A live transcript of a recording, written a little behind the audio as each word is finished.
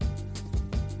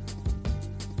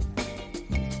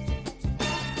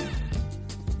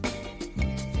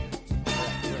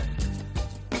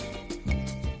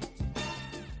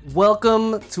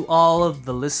Welcome to all of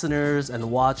the listeners and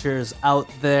watchers out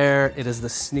there. It is the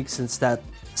Sneaks and Stats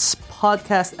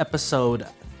podcast episode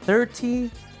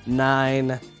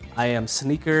 39. I am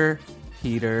Sneaker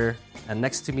Peter, and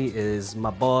next to me is my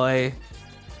boy,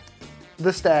 the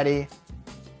Statty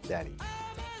Daddy.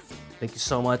 Thank you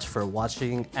so much for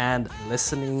watching and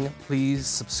listening. Please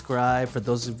subscribe for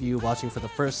those of you watching for the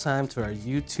first time to our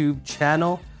YouTube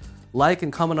channel. Like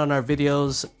and comment on our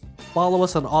videos. Follow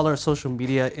us on all our social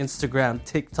media, Instagram,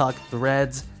 TikTok,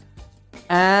 Threads,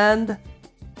 and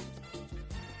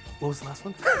what was the last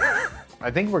one?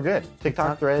 I think we're good.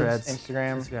 TikTok, Threads,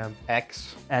 Instagram,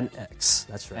 X. And X.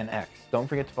 That's right. And X. Don't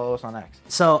forget to follow us on X.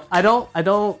 So I don't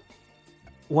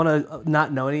want to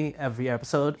not know every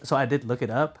episode, so I did look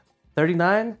it up.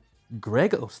 39,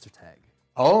 Greg Ostertag.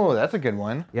 Oh, that's a good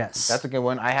one. Yes. That's a good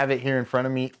one. I have it here in front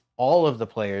of me. All of the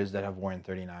players that have worn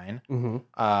 39.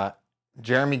 Mm-hmm.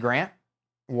 Jeremy Grant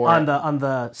wore on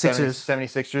the Sixers.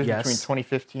 76ers Yes. between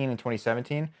 2015 and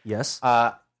 2017. Yes.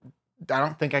 I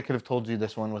don't think I could have told you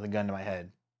this one with a gun to my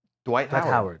head. Dwight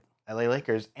Howard. LA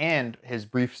Lakers, and his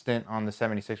brief stint on the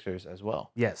 76ers as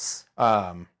well. Yes.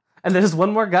 And there's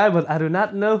one more guy, but I do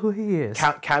not know who he is.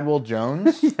 Cadwell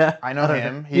Jones. Yeah. I know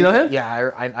him. You know him?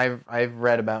 Yeah, I've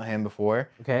read about him before.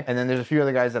 Okay. And then there's a few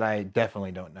other guys that I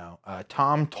definitely don't know.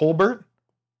 Tom Tolbert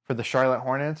for the Charlotte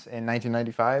Hornets in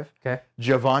 1995. Okay.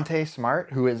 Javonte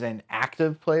Smart, who is an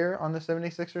active player on the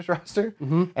 76ers roster.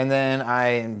 Mm-hmm. And then I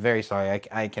am very sorry,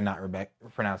 I cannot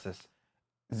pronounce this.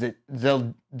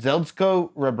 Zeljko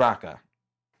Rebraca,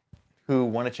 who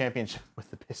won a championship with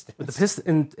the Pistons. With the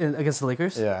Pistons against the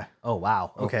Lakers? Yeah. Oh,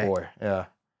 wow. Okay. 04, yeah.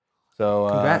 So,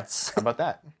 congrats. How about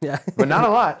that? Yeah. But not a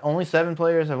lot. Only 7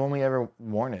 players have only ever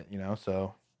worn it,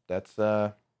 so that's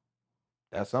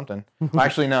something. Well,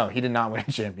 actually, no, he did not win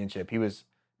a championship. He was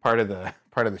part of the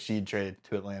Sheed trade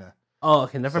to Atlanta. Oh,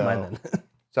 okay, never mind then.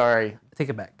 Sorry. Take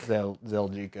it back.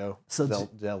 Zeljko. So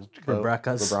Zeljko.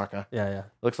 Rebraca. Yeah.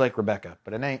 Looks like Rebecca,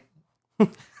 but it ain't.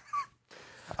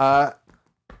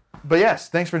 But yes,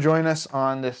 thanks for joining us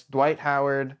on this Dwight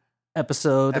Howard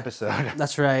episode.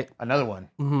 That's right. Another one.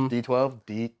 Mm-hmm. D12,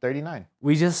 D39.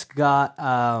 We just got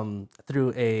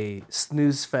through a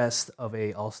snooze fest of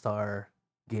a All-Star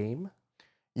game.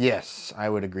 Yes, I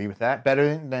would agree with that.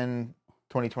 Better than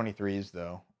 2023's,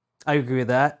 though. I agree with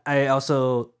that. I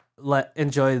also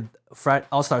enjoyed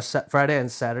All-Star Friday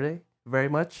and Saturday very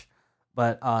much.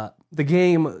 But the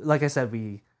game, like I said,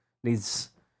 needs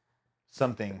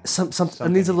something. It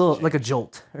needs a little, like a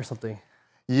jolt or something.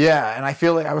 Yeah, and I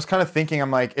feel like I was kind of thinking,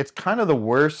 I'm like, it's kind of the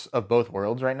worst of both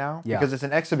worlds right now. Yeah. Because it's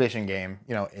an exhibition game.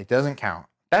 It doesn't count.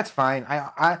 That's fine.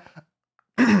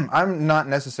 I'm not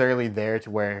necessarily there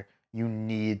to where you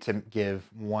need to give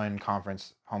one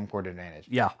conference home court advantage.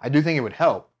 Yeah. I do think it would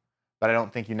help, but I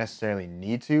don't think you necessarily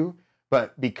need to.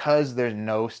 But because there's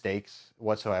no stakes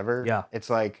whatsoever, yeah. it's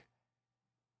like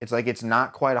it's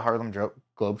not quite a Harlem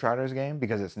Globetrotters game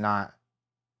because it's not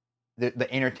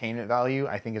the entertainment value,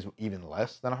 I think, is even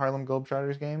less than a Harlem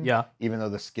Globetrotters game. Yeah. Even though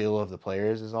the skill of the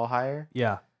players is all higher.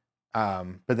 Yeah.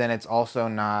 But then it's also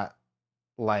not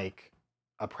like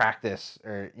a practice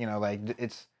or,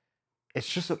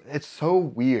 it's so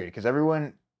weird because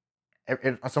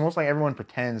it's almost like everyone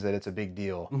pretends that it's a big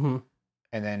deal. Mm-hmm.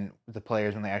 And then the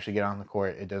players, when they actually get on the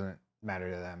court, it doesn't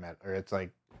matter to them. Or it's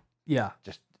like,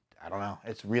 just, I don't know.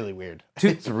 It's really weird.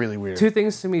 It's really weird. 2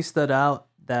 things to me stood out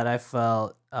that I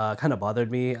felt kind of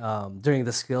bothered me. During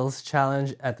the skills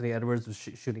challenge, Anthony Edwards was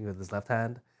shooting with his left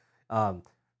hand.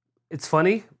 It's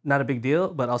funny, not a big deal,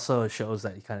 but also it shows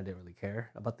that he kind of didn't really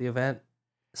care about the event.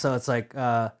 So it's like,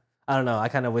 I don't know. I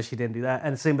kind of wish he didn't do that.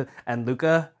 And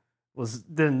Luka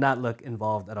did not look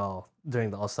involved at all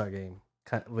during the All-Star game.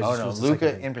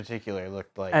 Luka in particular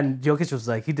looked like... And Jokic was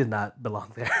like, he did not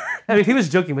belong there. I mean, he was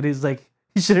joking, but he was like,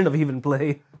 he shouldn't have even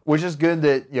played. Which is good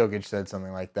that Jokic said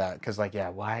something like that. Because,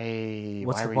 why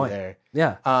were you there?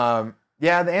 Yeah.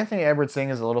 The Anthony Edwards thing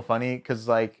is a little funny because,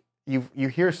 you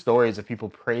hear stories of people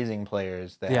praising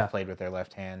players that have played with their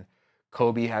left hand.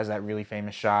 Kobe has that really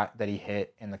famous shot that he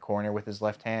hit in the corner with his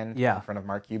left hand in front of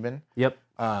Mark Cuban. Yep.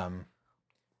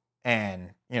 And,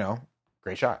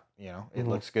 great shot. It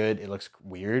looks good. It looks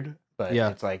weird, but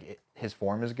it's like his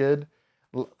form is good.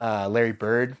 Larry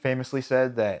Bird famously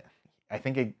said that, I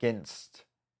think against,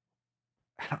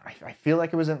 I feel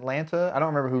like it was Atlanta. I don't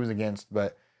remember who it was against,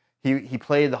 but he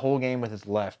played the whole game with his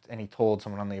left, and he told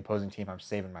someone on the opposing team, "I'm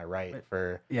saving my right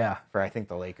for I think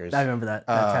the Lakers." I remember that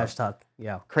trash talk.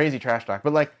 Yeah, crazy trash talk.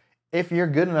 But if you're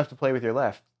good enough to play with your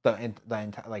left,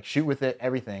 shoot with it,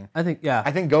 everything. I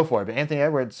think go for it. But Anthony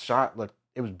Edwards' shot looked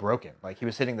it was broken. Like he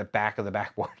was hitting the back of the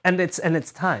backboard. And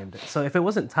it's timed. So if it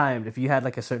wasn't timed, if you had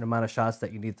like a certain amount of shots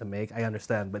that you need to make, I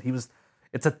understand. But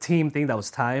it's a team thing that was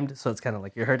timed, so it's kind of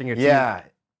like you're hurting your team. Yeah.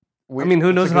 I mean,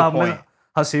 who knows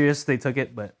how serious they took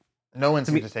it, but no one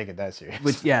seemed to take it that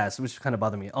serious. Which kind of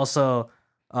bothered me. Also,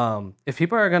 if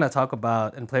people are gonna talk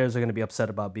about and players are gonna be upset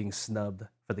about being snubbed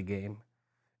for the game,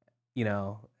 you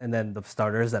know, and then the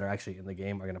starters that are actually in the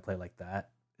game are gonna play like that,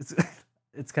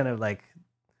 it's kind of like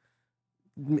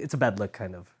it's a bad look,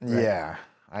 kind of.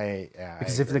 Right? Yeah,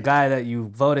 because if the guy that you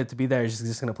voted to be there is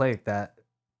just gonna play like that,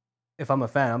 if I'm a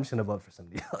fan, I'm just gonna vote for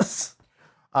somebody else.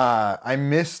 I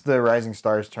missed the Rising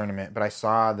Stars tournament, but I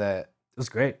saw that it was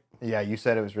great. Yeah, you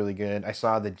said it was really good. I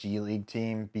saw the G League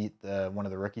team beat one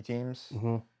of the rookie teams,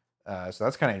 so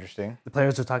that's kind of interesting. The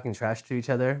players are talking trash to each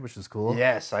other, which is cool.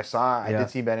 Yes, I saw. I did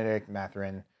see Benedict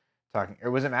Mathurin talking,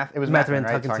 or was it It was Mathurin,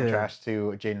 right? Talking trash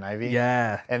to Jaden Ivey.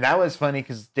 Yeah, and that was funny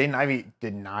because Jaden Ivey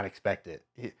did not expect it.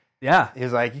 He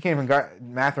was like, "You can't even guard."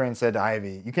 Mathurin said to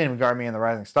Ivey, "You can't even guard me in the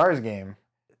Rising Stars game."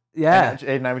 Yeah, and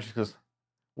Jaden Ivey just goes,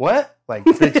 "What?" Like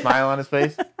big smile on his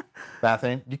face.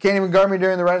 Mathurin, "You can't even guard me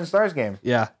during the Rising Stars game."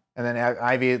 Yeah. And then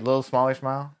Ivey, a little smaller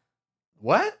smile.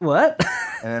 What? And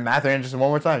then Mathurin just one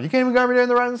more time. "You can't even guard me during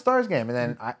the Rising Stars game." And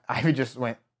then Ivey just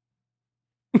went,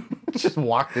 just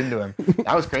walked into him.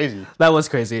 That was crazy. That was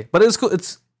crazy, but it was cool.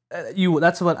 It's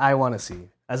That's what I want to see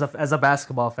as a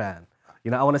basketball fan.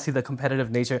 You know, I want to see the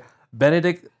competitive nature.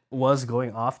 Benedict was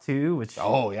going off too, which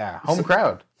home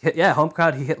crowd. Home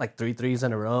crowd. He hit like 3 threes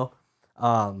in a row.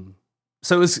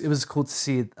 So it was cool to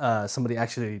see somebody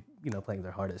actually playing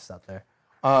their hardest out there.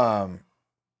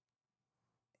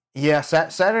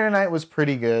 Saturday night was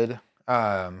pretty good.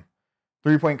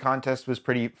 3-point contest was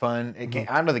pretty fun. It came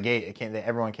out of the gate.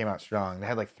 Everyone came out strong. They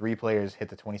had like 3 players hit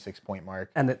the 26-point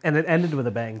mark, and it ended with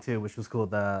a bang too, which was cool.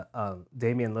 The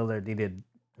Damian Lillard needed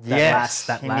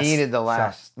needed the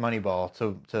last money ball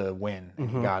to win, and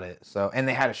he got it. So, and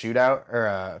they had a shootout or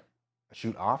a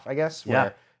shoot off, I guess,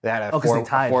 where they had a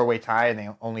 4-way tie,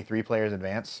 and only 3 players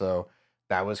advanced. So.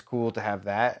 That was cool to have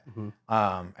that.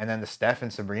 And then the Steph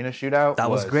and Sabrina shootout. That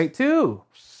was great too.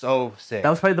 So sick. That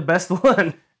was probably the best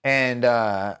one. And,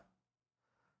 my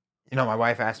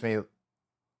wife asked me, "Do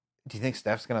you think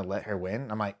Steph's going to let her win?"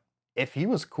 I'm like, if he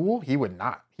was cool, he would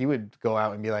not. He would go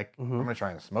out and be like, "I'm going to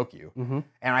try and smoke you."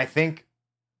 And I think,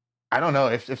 I don't know,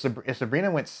 if Sabrina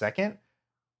went second,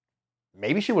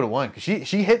 maybe she would have won because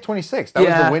she hit 26. That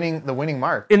was the winning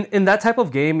mark. In that type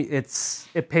of game,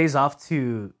 it pays off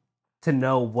to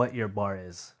know what your bar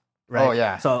is, right? Oh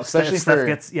yeah. So especially Steph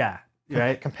gets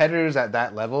right. Competitors at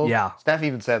that level. Yeah. Steph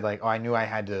even said like, "Oh, I knew I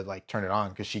had to like turn it on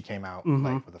because she came out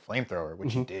like with a flamethrower,"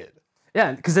 which she did.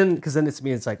 Yeah, because then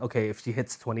it's like, okay, if she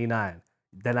hits 29,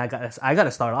 then I got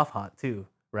to start off hot too,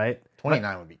 right?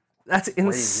 29 would be. That's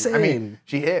insane. I mean,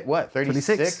 she hit what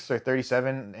 36 or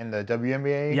 37 in the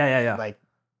WNBA. Yeah. Like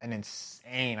an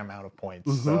insane amount of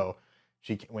points. So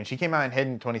when she came out and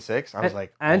hit 26, I was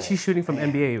like, and she's shooting from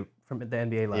NBA. From the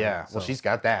NBA level. Yeah, well, she's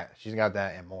got that. She's got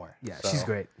that and more. Yeah, so, she's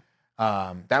great.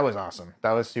 That was awesome.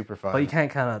 That was super fun. But you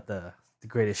can't count out the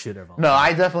greatest shooter of all time. No,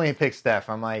 I definitely picked Steph.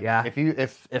 I'm like,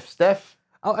 if Steph.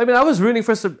 I mean, I was rooting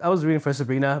for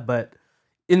Sabrina, but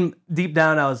deep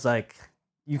down, I was like,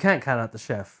 you can't count out the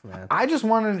chef, man. I just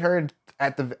wanted her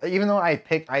even though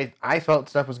I felt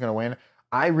Steph was gonna win.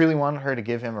 I really wanted her to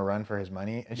give him a run for his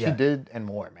money, and she did and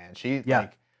more, man. She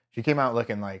came out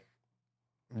looking like.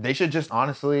 They should just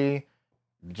honestly,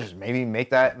 just maybe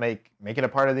make it a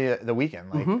part of the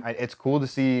weekend. Like it's cool to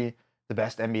see the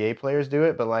best NBA players do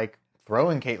it, but like throw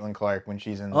in Caitlin Clark when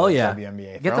she's in the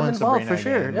WNBA. Get them involved for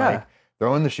sure. Again. Like,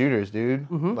 throw in the shooters, dude.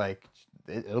 Like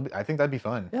it'll be. I think that'd be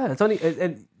fun. Yeah, it's only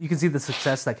and you can see the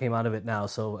success that came out of it now.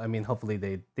 So I mean, hopefully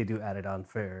they do add it on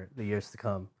for the years to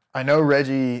come. I know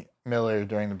Reggie Miller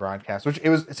during the broadcast, which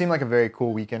it seemed like a very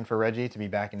cool weekend for Reggie to be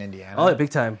back in Indiana. Oh, big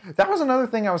time. That was another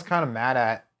thing I was kind of mad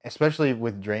at, especially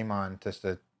with Draymond. Just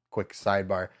a quick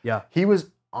sidebar. Yeah. He was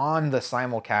on the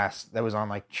simulcast that was on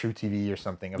like True TV or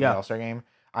something of the All-Star game.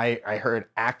 I heard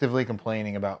actively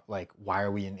complaining about like, why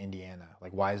are we in Indiana?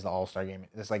 Like, why is the All-Star game?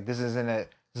 It's like, this isn't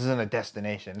a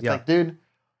destination. It's like, dude,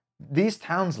 these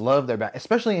towns love their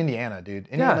especially Indiana, dude.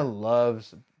 Indiana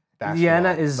loves basketball.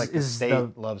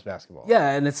 Indiana loves basketball.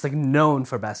 Yeah, and it's like known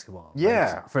for basketball.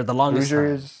 Yeah, like, for the longest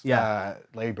Hoosiers, time. Yeah,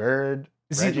 Larry Bird.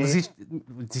 Was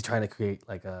he trying to create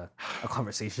like a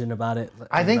conversation about it?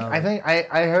 I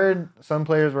heard some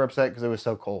players were upset because it was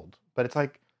so cold, but it's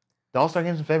like the All-Star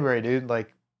game's in February, dude.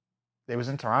 Like it was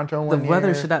in Toronto one year. The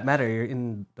weather should not matter. You're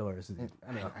indoors.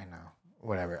 I know.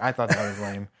 Whatever. I thought that was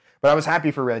lame. But I was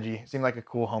happy for Reggie. It seemed like a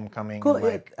cool homecoming. Cool.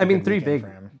 Like, I mean, three big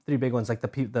ones, like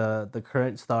the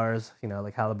current stars,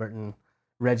 like Halliburton,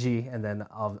 Reggie, and then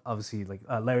obviously like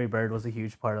Larry Bird was a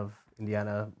huge part of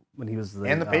Indiana when he was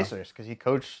and the Pacers, because he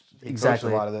coached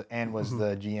exactly a lot of the, and was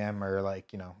the GM or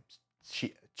like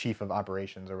chief of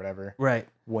operations or whatever. Right.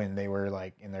 When they were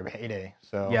like in their heyday.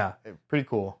 So yeah, pretty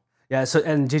cool. Yeah. So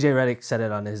and JJ Redick said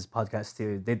it on his podcast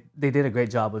too. They did a great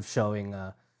job of showing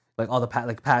like all the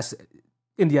past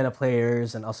Indiana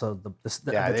players and also the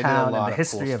town and the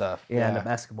history cool of and the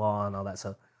basketball and all that.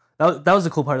 So that was a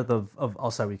cool part of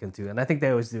All-Star Weekend too, and I think they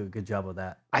always do a good job of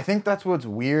that. I think that's what's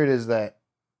weird is that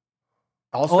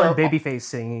All-Star and Babyface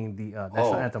singing the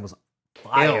national anthem was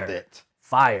fire. Killed it.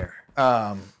 Fire.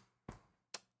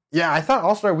 Yeah, I thought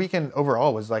All-Star Weekend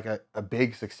overall was like a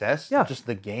big success. Yeah. Just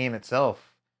the game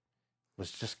itself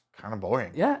was just kind of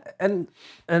boring. Yeah, and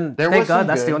thank God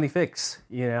that's the only fix,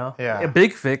 Yeah. A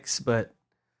big fix, but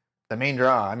the main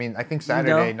draw. I mean, I think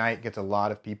Saturday night gets a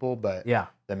lot of people, but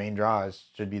the main draw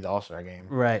should be the All-Star game.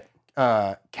 Right.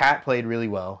 Cat played really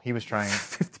well. He was trying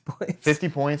 50 points. 50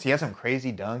 points. He had some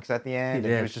crazy dunks at the end,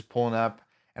 and he was just pulling up.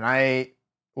 And I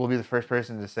will be the first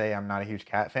person to say I'm not a huge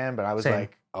Cat fan, but I was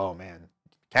like, oh man,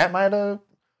 Cat might have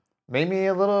made me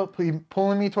a little,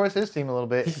 pulling me towards his team a little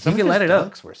bit. He can let it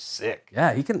up. Dunks were sick.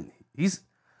 Yeah, he can. He's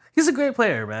a great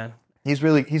player, man. He's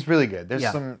really good. There's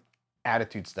some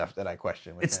attitude stuff that I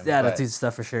question with him. It's the attitude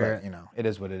stuff for sure. But, it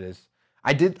is what it is.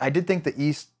 I did think the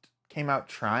East came out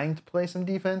trying to play some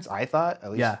defense. I thought,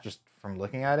 at least just from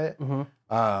looking at it.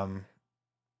 Mm-hmm.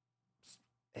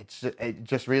 It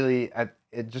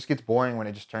just gets boring when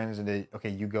it just turns into, okay,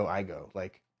 you go, I go.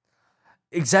 Like,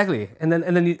 exactly.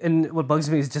 And what bugs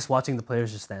me is just watching the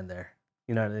players just stand there.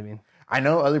 You know what I mean? I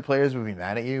know other players would be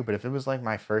mad at you, but if it was like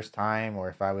my first time, or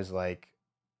if I was like,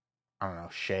 I don't know,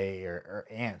 Shea or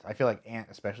Ant, I feel like Ant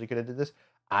especially could have did this.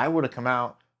 I would have come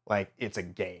out like it's a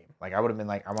game. Like I would have been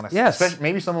like, I want to. Yes.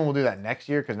 Maybe someone will do that next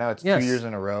year, because now it's 2 years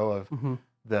in a row of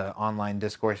the online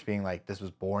discourse being like, this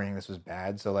was boring, this was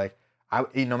bad. So like,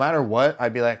 no matter what,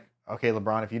 I'd be like, okay,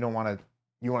 LeBron, if you don't want to,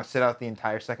 you want to sit out the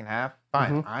entire second half,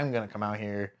 fine. I'm gonna come out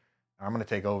here. I'm gonna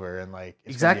take over, and like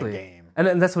it's gonna be a game.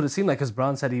 And that's what it seemed like, because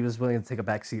Braun said he was willing to take a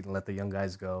back seat and let the young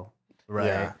guys go.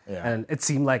 Right. Yeah. And it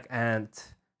seemed like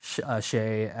Ant,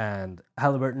 Shea, and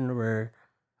Halliburton were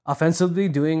offensively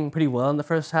doing pretty well in the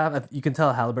first half. You can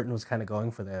tell Halliburton was kind of going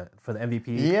for the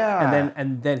MVP. Yeah.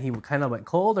 And then he kind of went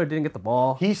cold or didn't get the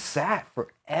ball. He sat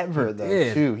forever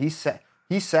too. He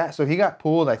sat. So he got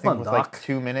pulled, I think, with like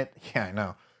 2 minutes. Yeah, I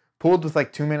know. Pulled with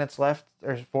like 2 minutes left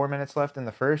or 4 minutes left in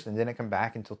the first, and didn't come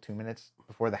back until 2 minutes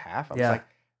before the half. I was like,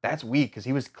 that's weak, because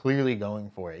he was clearly going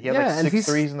for it. He had like 6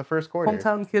 threes in the first quarter.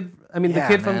 Hometown kid. I mean, the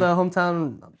kid from the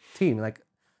hometown team. Like,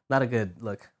 not a good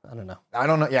look. I don't know. I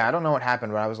don't know. Yeah, I don't know what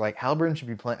happened, but I was like, Halliburton should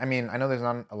be playing. I mean, I know there's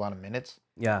not a lot of minutes.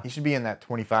 Yeah. He should be in that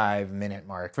 25-minute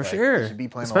mark. For sure. He should be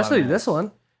playing especially this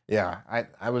one. Yeah,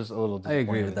 I was a little disappointed. I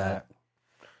agree with that.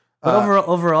 But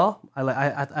overall,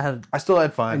 I still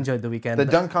had fun. Enjoyed the weekend. The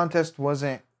dunk contest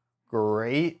wasn't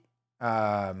great.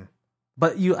 But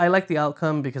I like the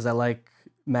outcome, because I like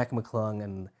Mac McClung,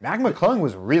 and Mac McClung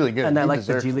was really good. And I like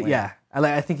the G League. Yeah,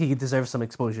 I think he deserves some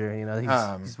exposure.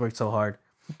 He's worked so hard.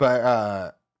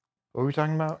 But what were we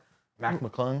talking about? Mac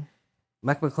McClung.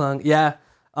 Mac McClung. Yeah.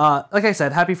 Like I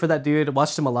said, happy for that dude.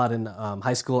 Watched him a lot in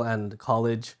high school and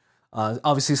college.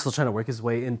 Obviously, still trying to work his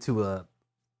way into a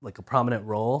prominent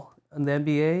role in the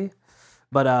NBA.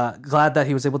 But glad that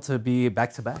he was able to be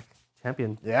back-to-back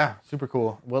champion. Yeah, super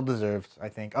cool. Well deserved, I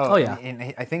think. Oh yeah.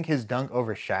 And I think his dunk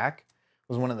over Shaq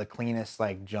was one of the cleanest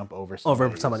jump over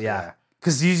somebody. Yeah.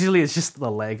 Because usually it's just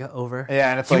the leg over. Yeah,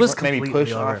 and it's maybe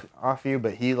push off you,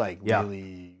 but he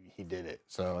really he did it.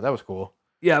 So that was cool.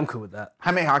 Yeah, I'm cool with that.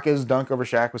 Jaime Jaquez's dunk over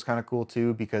Shaq was kind of cool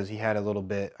too, because he had a little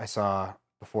bit I saw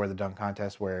before the dunk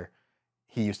contest where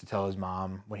he used to tell his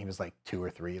mom when he was like 2 or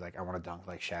 3, like, I want to dunk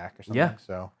like Shaq or something. Yeah.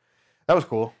 So that was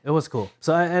cool. It was cool.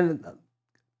 So and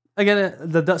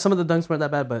again, some of the dunks weren't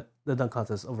that bad, but the dunk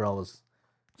contest overall was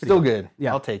still good.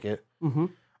 Yeah, I'll take it. Mm-hmm.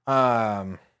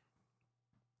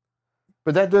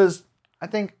 But that does, I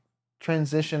think,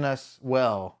 transition us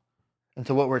well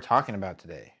into what we're talking about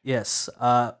today. Yes.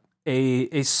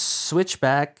 A switch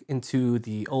back into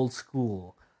the old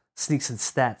school Sneaks and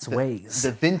Stats ways.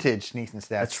 The vintage Sneaks and Stats.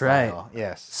 That's style. Right.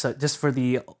 Yes. So just for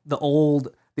the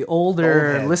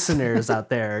older listeners out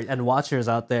there and watchers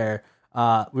out there,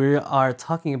 we are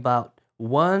talking about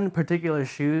one particular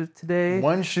shoe today.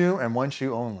 One shoe and one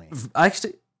shoe only.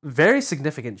 Actually, very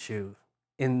significant shoe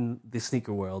in the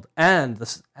sneaker world and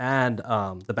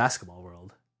the basketball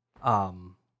world.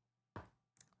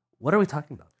 What are we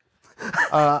talking about?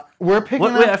 We're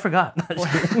picking Wait, up. I forgot.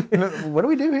 What do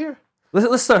we do here?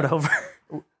 Let's start over.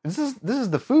 This is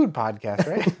the food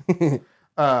podcast,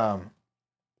 right?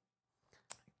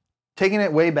 Taking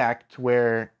it way back to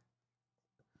where,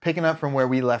 picking up from where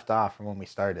we left off from when we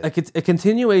started. A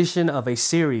continuation of a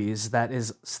series that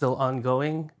is still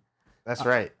ongoing. That's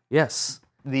right. Yes.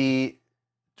 The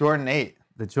Jordan 8.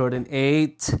 The Jordan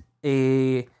 8,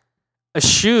 a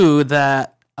shoe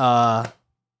that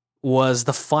was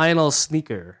the final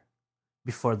sneaker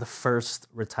before the first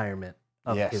retirement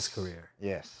of his career.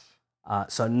 Yes.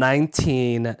 So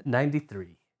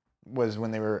 1993 was when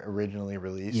they were originally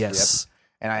released. Yes. Yep.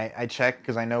 And I checked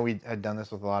because I know we had done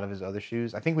this with a lot of his other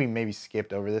shoes. I think we maybe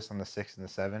skipped over this on the 6 and the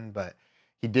 7, but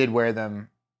he did wear them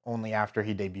only after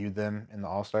he debuted them in the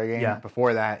All-Star game. Yeah.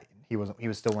 Before that, he was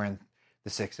still wearing the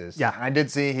 6s. Yeah. And I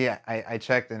did see I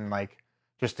checked and like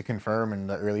just to confirm in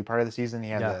the early part of the season he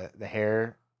had the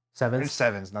hair 7s,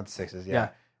 7s, not the 6s. Yeah.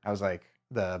 I was like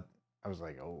oh,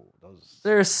 those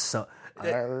they're so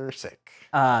are sick.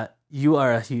 You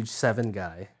are a huge 7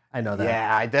 guy. I know that.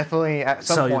 Yeah, I definitely at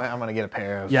some point I'm gonna get a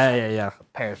pair of a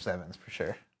pair of 7s for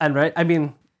sure. And right, I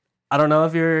mean, I don't know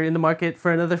if you're in the market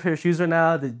for another pair of shoes right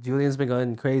now. Julian's been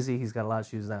going crazy. He's got a lot of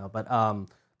shoes now, but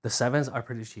the 7s are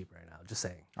pretty cheap right now. Just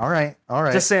saying. All right.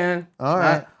 Just saying. All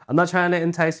right. I'm not trying to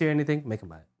entice you or anything. Make them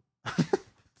buy it.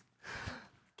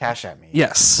 Cash at me.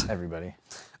 Yes. Everybody.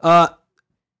 The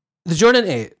Jordan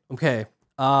 8. Okay.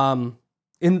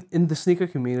 In the sneaker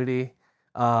community,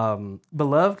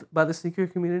 beloved by the sneaker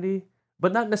community,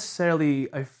 but not necessarily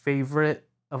a favorite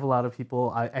of a lot of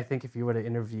people. I think if you were to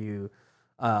interview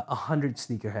 100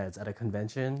 sneakerheads at a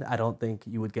convention, I don't think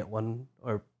you would get one,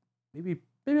 or maybe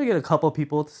get a couple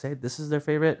people to say this is their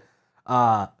favorite.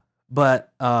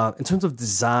 But in terms of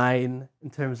design, in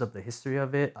terms of the history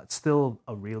of it, it's still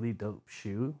a really dope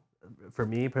shoe for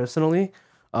me personally.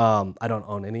 I don't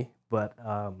own any, but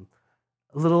a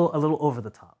little over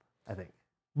the top, I think.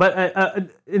 But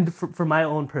for my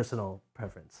own personal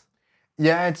preference.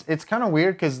 Yeah, it's kind of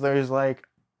weird because there's like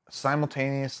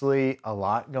simultaneously a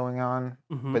lot going on,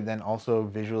 but then also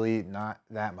visually not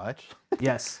that much.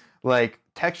 Yes. Like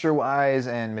texture wise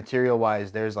and material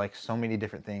wise, there's like so many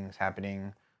different things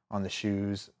happening on the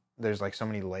shoes. There's like so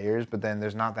many layers, but then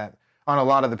there's not that on a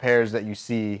lot of the pairs that you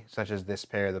see, such as this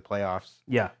pair, the playoffs.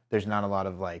 Yeah. There's not a lot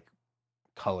of like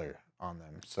color on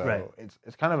them. So right.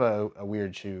 It's kind of a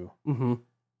weird shoe. Mm-hmm.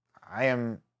 I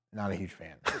am not a huge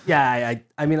fan. Yeah,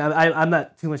 I mean, I'm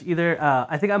not too much either.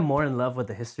 I think I'm more in love with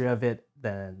the history of it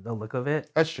than the look of it.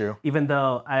 That's true. Even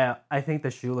though I think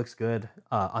the shoe looks good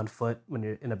on foot when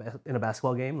you're in a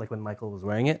basketball game, like when Michael was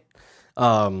wearing it.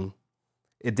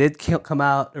 It did come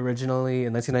out originally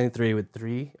in 1993 with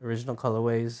 3 original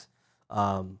colorways,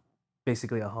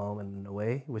 basically a home and an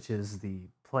away, which is the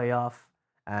playoff,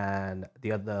 and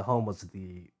the home was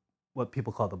what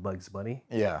people call the Bugs Bunny.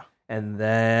 Yeah. And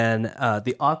then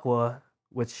the Aqua,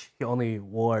 which he only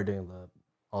wore during the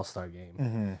All-Star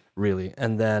game, really.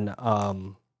 And then,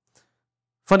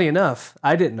 funny enough,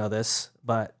 I didn't know this,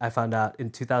 but I found out in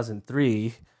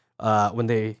 2003 when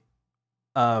they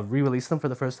re-released them for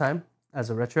the first time as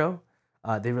a retro,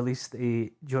 they released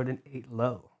a Jordan 8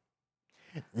 Low.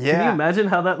 Yeah. Can you imagine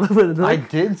how that would look? I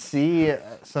did see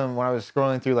some, when I was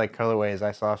scrolling through like colorways,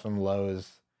 I saw some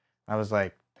lows. I was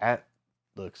like, that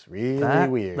looks really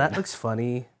weird. That looks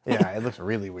funny. Yeah, it looks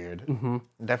really weird. Mm-hmm.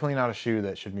 Definitely not a shoe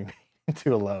that should be made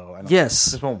into a low. Yes.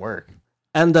 It just won't work.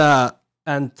 And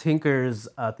Tinker's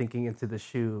thinking into the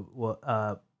shoe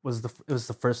was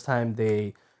the first time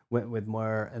they went with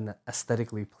more an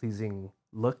aesthetically pleasing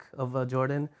look of a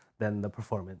Jordan than the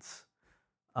performance.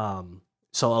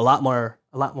 So a lot more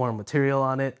material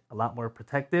on it, a lot more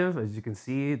protective. As you can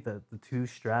see, the 2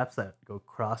 straps that go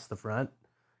across the front.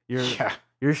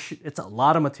 It's a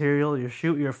lot of material.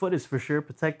 Your foot is for sure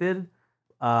protected,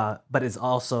 but it's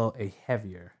also a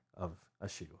heavier of a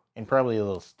shoe. And probably a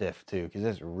little stiff too, because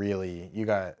it's really look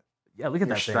at that.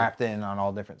 You're strapped in on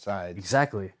all different sides.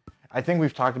 Exactly. I think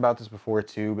we've talked about this before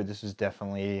too, but this is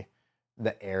definitely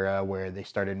the era where they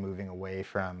started moving away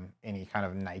from any kind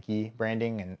of Nike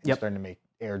branding and starting to make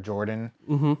Air Jordan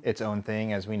its own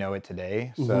thing as we know it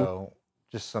today. Mm-hmm. So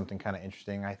just something kind of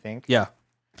interesting, I think. Yeah.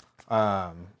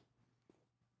 I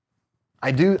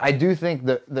do think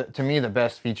to me the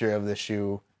best feature of this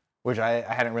shoe, which I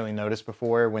hadn't really noticed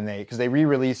before because they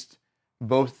re-released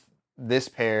both this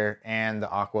pair and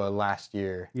the Aqua last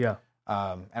year. Yeah.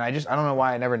 And I don't know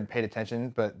why I never paid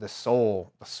attention, but the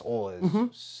sole is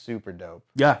super dope.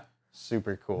 Yeah.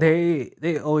 Super cool.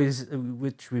 They always,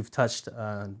 which we've touched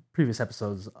on previous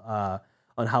episodes,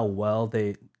 on how well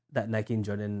that Nike and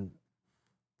Jordan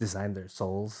designed their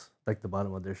soles. like the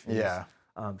bottom of their shoes. Yeah.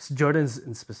 So Jordans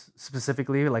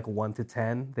specifically, like 1 to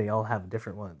 10, they all have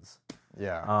different ones.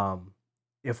 Yeah.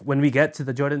 If when we get to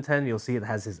the Jordan 10, you'll see it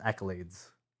has his accolades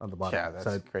on the bottom. Yeah,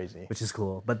 that's crazy. Which is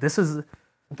cool. But this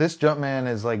Jumpman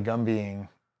is like Gumbying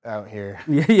out here.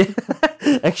 Yeah.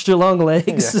 Extra long legs.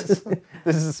 Yes.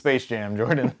 This is Space Jam,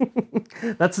 Jordan.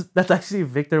 That's actually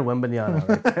Victor Wembanyama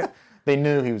right there. They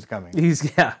knew he was coming.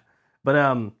 But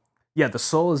yeah, the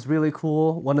sole is really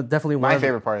cool. Definitely one my of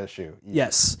favorite part of the shoe.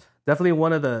 Yes, definitely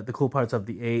one of the cool parts of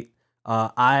the 8.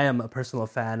 I am a personal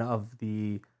fan of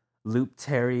the Loop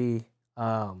Terry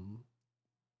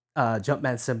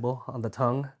Jumpman symbol on the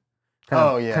tongue.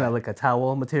 Kind of like a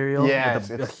towel material. Yeah,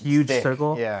 with a huge thick.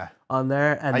 circle. Yeah, on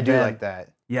there. And I do like that.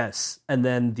 Yes, and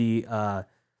then the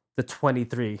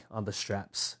 23 on the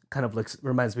straps kind of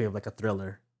reminds me of like the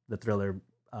Thriller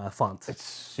font. It's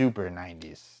super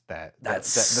 90s. The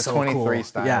so 23 cool.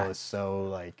 style is so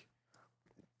like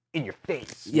in your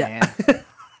face, man.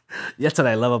 That's what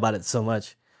I love about it so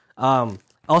much.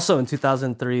 Also in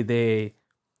 2003, they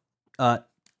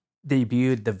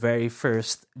debuted the very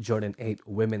first Jordan 8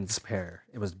 women's pair.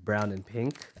 It was brown and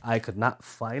pink. I could not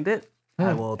find it.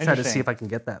 I will try to see if I can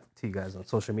get that to you guys on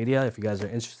social media if you guys are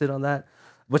interested on that.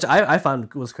 Which I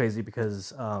found was crazy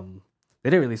because they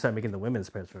didn't really start making the women's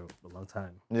pairs for a long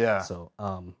time. Yeah. So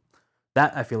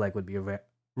that I feel like would be a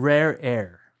rare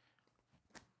air.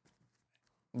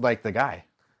 Like the guy,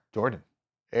 Jordan.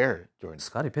 Air Jordan.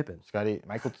 Scottie Pippen. Scottie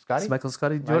Michael. Scottie Michael.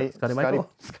 Scottie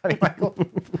Michael.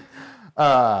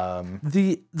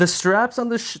 The straps on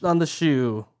the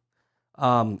shoe,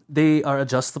 they are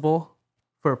adjustable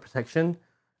for protection.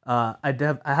 I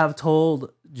have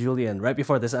told Julian right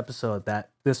before this episode that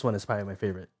this one is probably my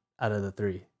favorite out of the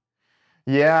 3.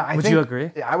 Yeah, Would you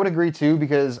agree? I would agree too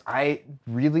because I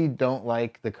really don't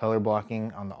like the color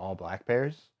blocking on the all black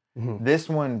pairs. Mm-hmm. This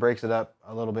one breaks it up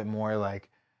a little bit more. Like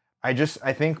I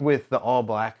think with the all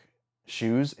black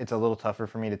shoes, it's a little tougher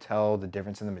for me to tell the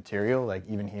difference in the material. Like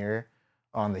even here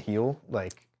on the heel,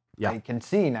 I can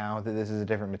see now that this is a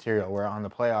different material. Where on the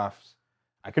playoffs,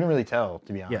 I couldn't really tell,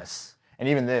 to be honest. Yes. And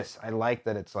even this, I like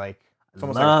that it's like it's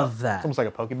almost that. It's almost like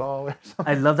a Pokeball or something.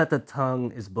 I love that the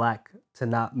tongue is black to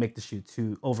not make the shoe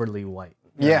too overly white.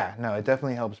 Yeah, no, it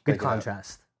definitely helps. Good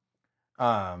contrast.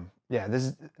 Yeah,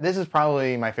 this is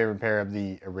probably my favorite pair of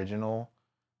the original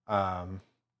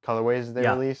colorways they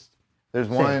released. There's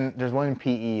one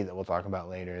PE that we'll talk about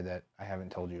later that I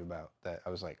haven't told you about that I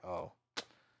was like, oh,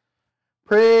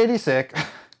 pretty sick.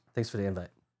 Thanks for the invite.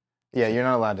 Yeah, you're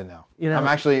not allowed to know. I'm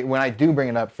actually, when I do bring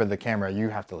it up for the camera, you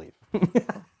have to leave.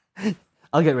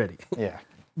 I'll get ready. Yeah.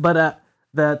 But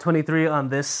the 23 on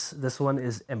this one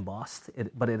is embossed,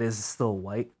 but it is still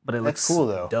white. But it looks cool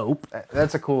though. Dope.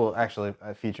 That's a cool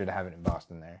feature to have it embossed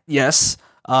in there. Yes.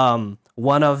 One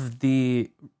of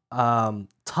the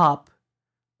top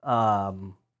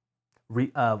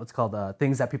what's called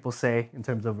things that people say in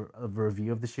terms of a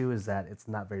review of the shoe is that it's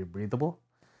not very breathable.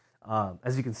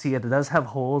 As you can see, it does have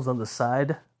holes on the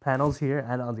side panels here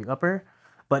and on the upper,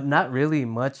 but not really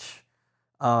much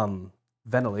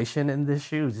ventilation in this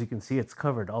shoe. As you can see, it's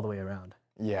covered all the way around.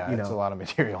 Yeah, it's a lot of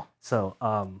material. So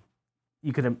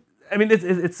you could, I mean, it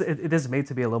is made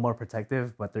to be a little more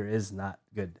protective, but there is not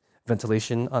good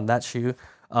ventilation on that shoe.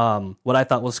 What I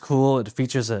thought was cool, it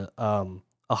features a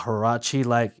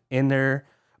Huarache-like inner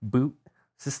boot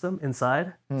system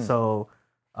inside. So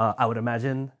I would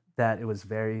imagine that it was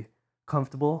very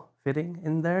comfortable fitting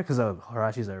in there because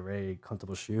Huaraches are a very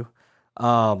comfortable shoe.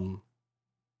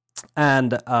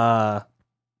 And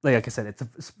like I said,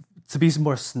 it's to be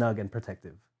more snug and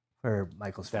protective for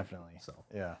Michael's feet. Definitely. So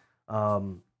yeah.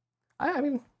 I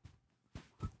mean,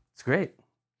 it's great.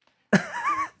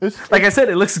 Like I said,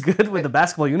 it looks good with the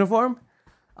basketball uniform.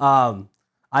 I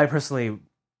personally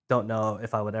don't know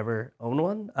if I would ever own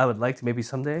one. I would like to maybe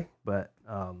someday, but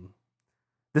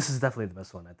this is definitely the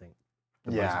best one, I think.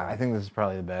 Yeah, I think this is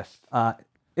probably the best.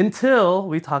 Until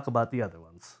we talk about the other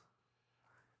ones.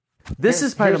 This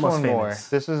is probably the most famous. More.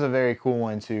 This is a very cool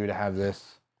one too to have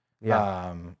this.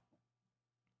 Yeah.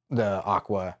 The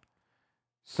aqua.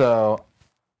 So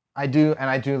I do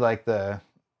like the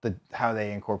how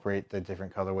they incorporate the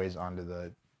different colorways onto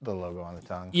the logo on the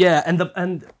tongue. Yeah,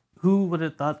 and who would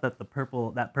have thought that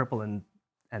purple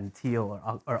and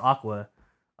teal or aqua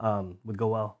would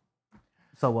go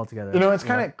so well together. You know, it's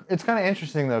kind of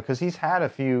interesting though because he's had a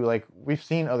few we've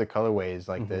seen other colorways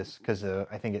like this because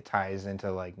I think it ties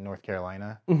into North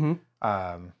Carolina,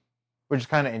 which is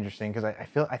kind of interesting because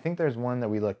I think there's one that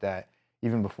we looked at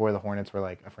even before the Hornets were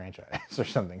a franchise or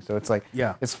something. So it's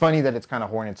it's funny that it's kind of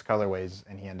Hornets colorways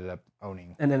and he ended up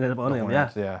owning. And ended up owning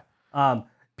them, yeah.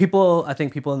 I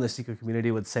think people in the sneaker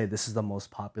community would say this is the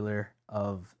most popular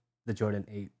of the Jordan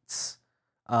 8s,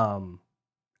 of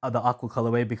the aqua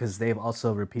colorway, because they've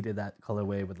also repeated that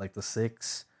colorway with like the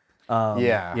 6.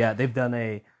 Yeah, they've done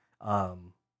an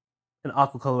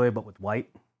aqua colorway but with white.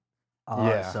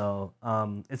 So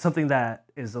it's something that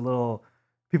is a little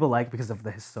people like because of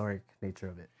the historic nature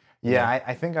of it. Yeah,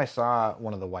 I think I saw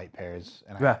one of the white pairs,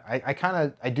 and I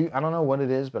don't know what it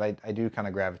is, but I do kind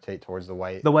of gravitate towards the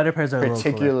white. The whiter pairs are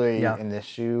particularly in this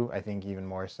shoe. I think even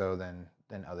more so than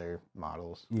other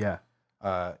models. Yeah.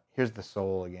 Here's the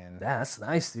sole again. Yeah, that's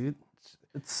nice, dude.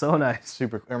 It's so nice.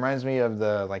 Super. It reminds me of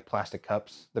the like plastic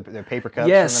cups, the paper cups.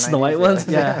 Yes, the white ones.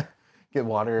 Yeah. Get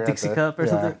water. Dixie cup or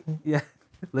something. Yeah.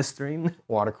 Listerine.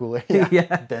 Water cooler.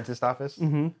 Yeah. Dentist office.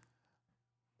 Mm-hmm.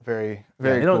 Very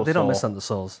cool. They don't miss on the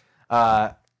soles.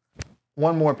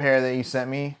 One more pair that you sent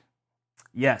me.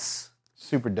 Yes.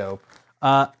 Super dope.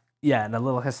 Yeah, and a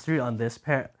little history on this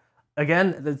pair.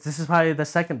 Again, this is probably the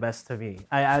second best to me.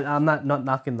 I'm not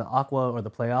knocking the Aqua or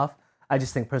the Playoff. I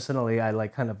just think personally I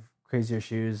like kind of crazier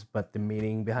shoes, but the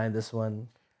meaning behind this one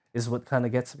is what kind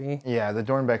of gets me. Yeah, the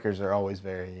Dornbeckers are always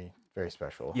very, very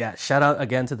special. Yeah, shout out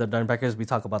again to the Dornbeckers. We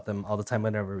talk about them all the time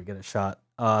whenever we get a shot.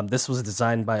 This was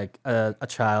designed by a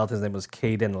child. His name was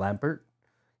Caden Lampert.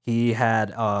 He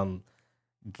had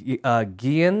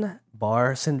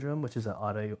Guillain-Barré syndrome, which is an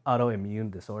autoimmune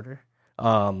disorder.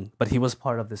 But he was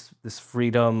part of this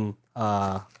freedom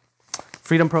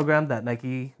program that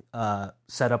Nike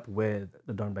set up with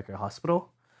the Dornbecker Hospital.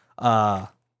 That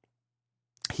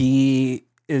kid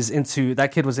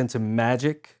was into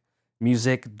magic,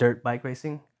 music, dirt bike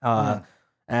racing,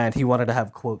 and he wanted to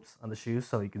have quotes on the shoes.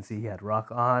 So you can see he had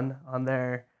 "Rock On"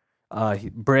 there,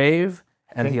 "Brave,"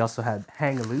 and he also had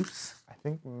 "Hang Loose." I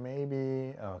think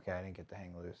maybe. Oh, okay, I didn't get the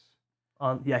 "Hang Loose."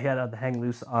 He had the "Hang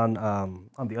Loose" on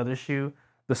the other shoe.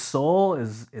 The sole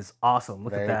is awesome.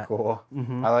 Look at that. Very cool.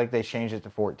 Mm-hmm. I like they changed it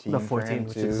to 14. The 14,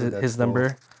 which is his cool.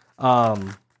 number.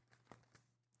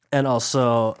 And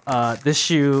also, this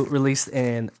shoe released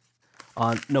on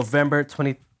November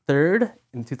 23rd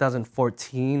in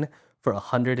 2014 for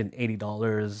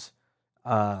 $180,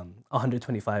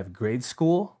 125 grade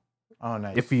school. Oh,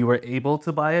 nice. If you were able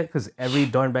to buy it, because every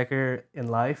Dornbecker in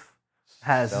life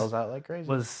sells out like crazy.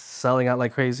 Was selling out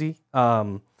like crazy.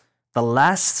 The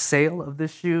last sale of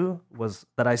this shoe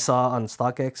that I saw on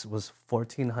StockX was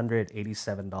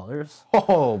 $1,487.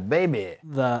 Oh, baby.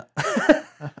 The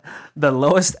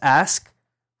lowest ask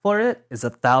for it is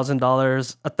 $1,000,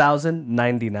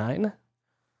 $1,099.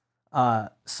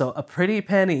 So a pretty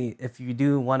penny if you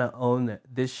do want to own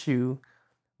this shoe.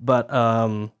 But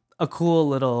a cool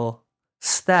little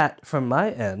stat from my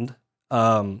end.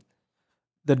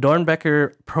 The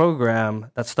Dornbecker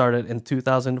program that started in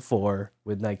 2004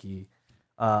 with Nike,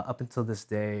 up until this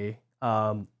day,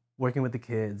 working with the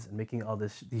kids and making all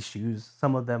these shoes,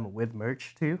 some of them with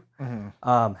merch too,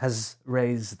 has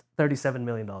raised $37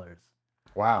 million.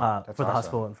 Wow, for the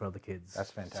hospital and for the kids. That's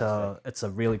fantastic. So it's a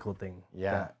really cool thing.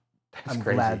 Yeah, that's I'm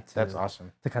crazy. glad That's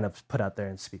awesome to kind of put out there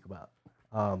and speak about.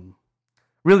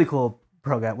 Really cool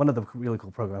program. One of the really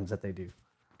cool programs that they do.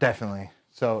 Definitely.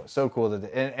 So cool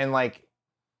and like.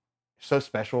 So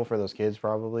special for those kids,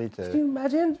 probably Can you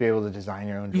imagine? to be able to design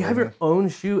your own. Jordan. You have your own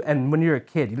shoe, and when you're a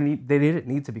kid, they didn't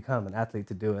need to become an athlete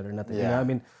to do it or nothing. Yeah. You know, I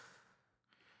mean,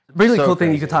 really So cool thing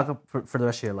you crazy. could talk for the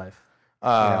rest of your life.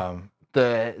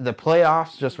 The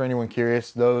playoffs, just for anyone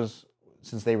curious, those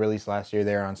since they released last year,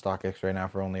 they're on StockX right now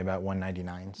for only about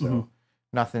 $199. So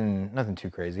nothing too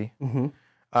crazy. Mm-hmm.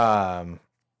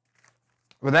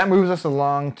 But that moves us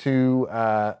along to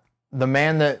the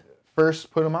man that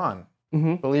first put them on.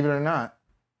 Mm-hmm. Believe it or not,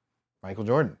 Michael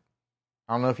Jordan.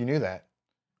 I don't know if you knew that.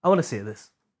 I want to see this.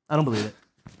 I don't believe it.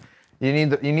 You need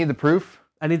the proof.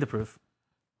 I need the proof.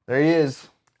 There he is.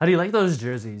 How do you like those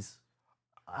jerseys?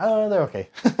 I don't know. They're okay.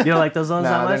 You don't like those ones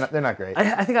that much? They're not great.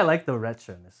 I think I like the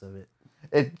retroness of it.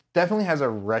 It definitely has a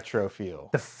retro feel.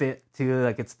 The fit too,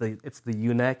 like it's the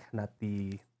U-neck, not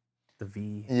the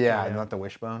V. Yeah, not the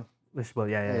wishbone. Wishbone.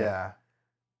 Yeah.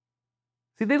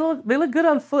 See, they look good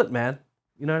on foot, man.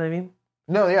 You know what I mean?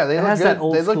 No, yeah, they look that good.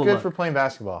 old They look school good look. for playing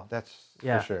basketball. That's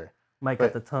for sure. Mike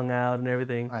got the tongue out and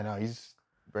everything. I know he's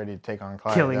ready to take on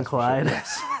Clyde. Killing that's for Clyde. sure.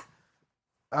 Yes.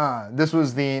 This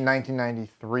was the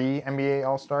 1993 NBA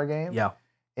All-Star Game. Yeah.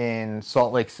 In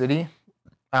Salt Lake City.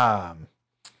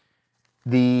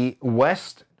 The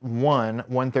West won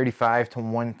 135 to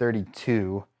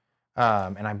 132,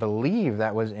 and I believe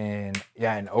that was an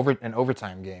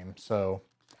overtime game. So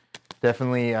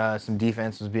definitely some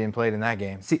defense was being played in that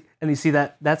game. You see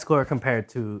that score compared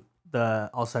to the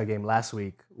All-Star game last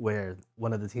week, where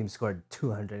one of the teams scored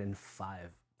 205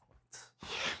 points.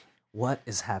 What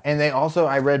is happening? And they also,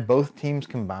 I read both teams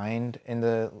combined in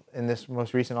this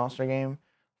most recent All-Star game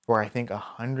for I think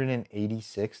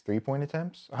 186 3-point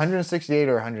attempts, 168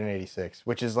 or 186,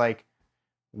 which is like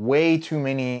way too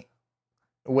many.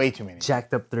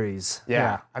 Jacked up threes.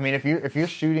 Yeah. I mean, if you're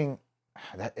shooting,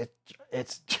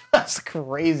 it's just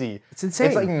crazy. It's insane.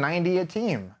 It's like 90 a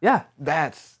team. Yeah.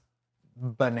 That's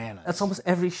bananas. That's almost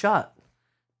every shot.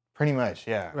 Pretty much,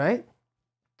 yeah. Right?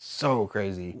 So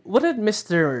crazy. What did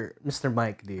Mr.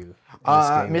 Mike do? In this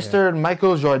game Mr.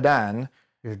 Michael Jordan.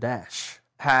 Your dash.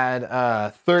 Had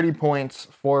 30 points,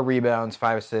 4 rebounds,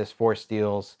 5 assists, 4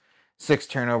 steals, 6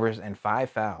 turnovers, and 5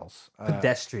 fouls.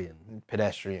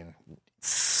 Pedestrian.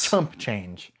 Chump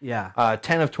change. Yeah.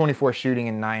 10 of 24 shooting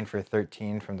and 9 for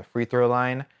 13 from the free throw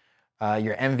line.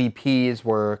 Your MVPs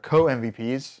were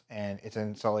co-MVPs, and it's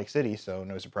in Salt Lake City, so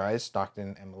no surprise.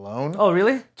 Stockton and Malone. Oh,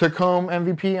 really? Took home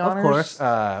MVP honors. Of course.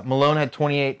 Malone had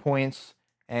 28 points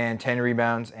and 10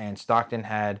 rebounds, and Stockton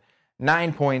had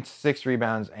 9 points, 6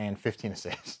 rebounds, and 15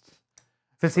 assists.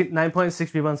 9 points,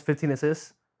 6 rebounds, 15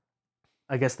 assists.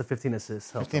 I guess the 15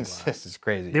 assists helped. 15 assists is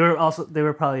crazy. They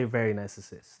were probably very nice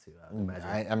assists too. I would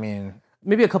imagine. I mean,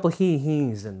 maybe a couple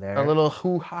he's in there. A little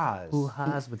hoo-has.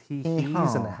 Hoo-has with he's and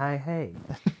a hey.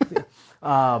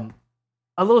 A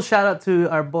little shout out to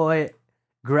our boy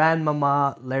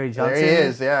Grandmama Larry Johnson. There he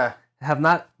is, yeah.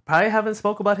 Haven't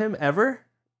spoke about him ever.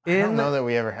 I don't know that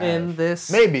we ever have. In this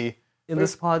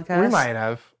this podcast. We might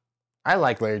have. I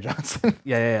like Larry Johnson.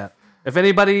 Yeah. If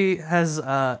anybody has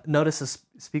noticed us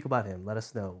speak about him, let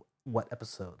us know what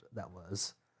episode that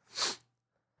was.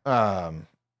 How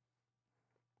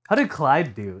did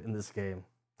Clyde do in this game?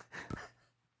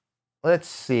 Let's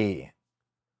see.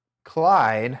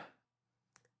 Clyde.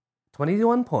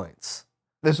 21 points.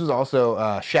 This was also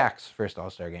Shaq's first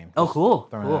All-Star game. Oh, cool.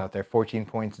 Throwing that out there. 14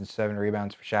 points and 7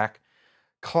 rebounds for Shaq.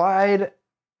 Clyde,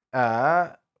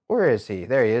 where is he?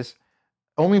 There he is.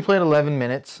 Only played 11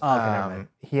 minutes. Oh, okay,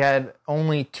 he had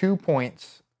only 2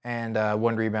 points and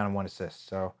 1 rebound and 1 assist.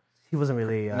 So he wasn't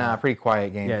really... pretty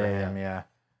quiet game for him, yeah.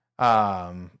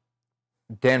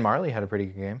 Dan Marley had a pretty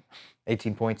good game.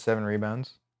 18 points, 7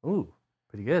 rebounds. Ooh,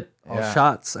 pretty good. All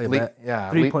shots, I bet.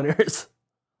 Yeah. 3-pointers.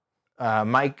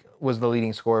 Mike was the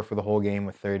leading scorer for the whole game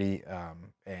with 30,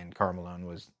 and Karl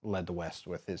Malone led the West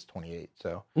with his 28.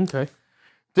 So okay,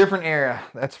 different era,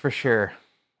 that's for sure.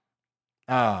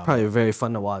 Probably very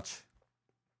fun to watch.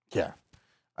 Yeah,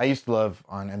 I used to love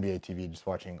on NBA TV just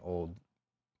watching old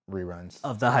reruns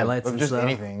of the highlights of just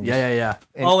anything. Yeah.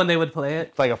 When they would play it,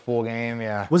 it's like a full game.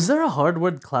 Yeah. Was there a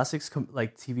Hardwood Classics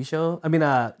like TV show? I mean,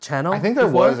 channel. I think there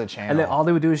was a channel, and then all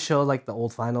they would do is show like the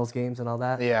old finals games and all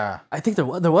that. Yeah, I think there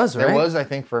was, right? There was, I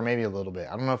think, for maybe a little bit.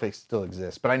 I don't know if it still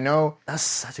exists, but I know that's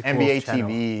such a cool NBA channel.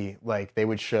 TV. Like they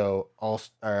would show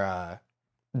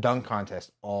dunk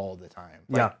contest all the time.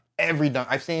 Like, every dunk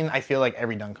I've seen. I feel like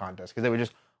every dunk contest because they would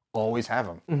just always have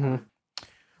them. Mm-hmm.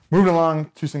 Moving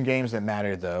along to some games that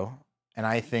mattered though. And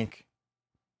I think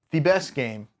the best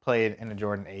game played in a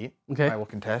Jordan 8, I will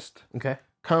contest,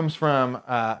 comes from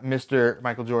Mr.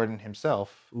 Michael Jordan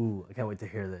himself. Ooh, I can't wait to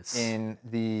hear this. In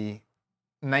the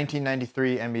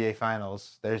 1993 NBA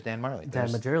Finals, there's Dan Marley.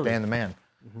 Dan the man.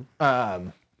 Mm-hmm.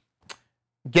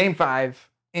 Game 5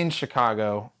 in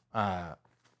Chicago.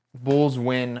 Bulls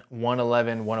win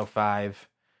 111-105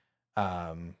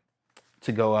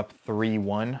 to go up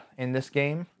 3-1 in this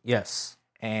game. Yes.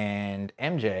 And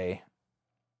MJ...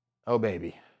 oh,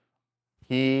 baby.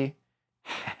 He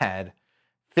had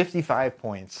 55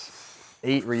 points,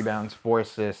 8 rebounds, 4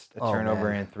 assists, a turnover,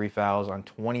 and 3 fouls on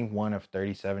 21 of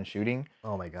 37 shooting.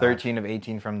 Oh, my God. 13 of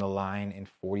 18 from the line in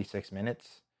 46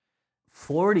 minutes.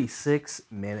 46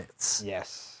 minutes?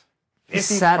 Yes. He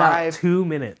sat out 2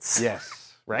 minutes.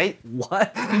 Yes. Right?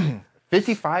 What?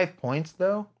 55 points,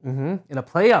 though? Mm-hmm. In a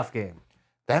playoff game.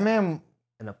 That man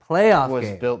in a playoff was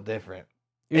game. built different.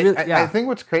 I think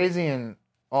what's crazy in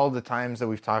all the times that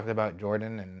we've talked about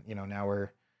Jordan, and now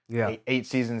we're 8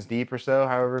 seasons deep or so,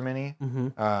 however many,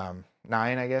 9,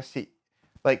 I guess.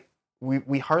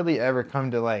 We hardly ever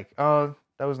come to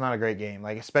that was not a great game,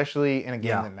 especially in a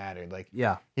game that mattered.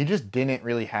 He just didn't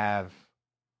really have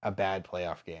a bad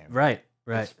playoff game. Right.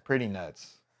 It's pretty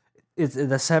nuts.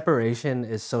 The separation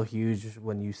is so huge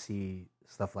when you see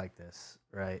stuff like this,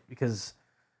 right? Because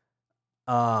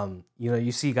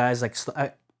you see guys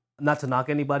not to knock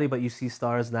anybody, but you see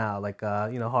stars now.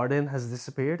 Harden has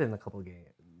disappeared in a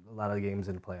lot of games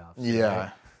in the playoffs.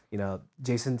 Yeah. Right?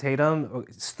 Jason Tatum,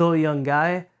 still a young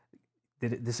guy,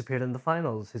 disappeared in the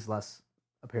finals, his last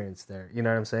appearance there. You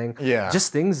know what I'm saying? Yeah.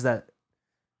 Just things that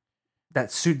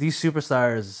suit these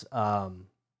superstars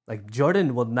Like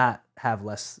Jordan would not have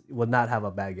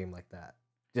a bad game like that.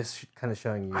 Just kind of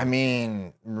showing you. I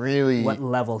mean, really, what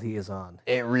level he is on.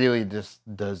 It really just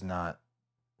does not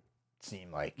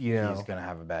seem like he's gonna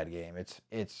have a bad game.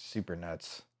 It's super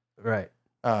nuts. Right.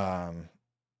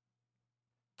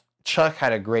 Chuck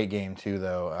had a great game too,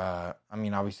 though. I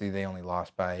mean, obviously they only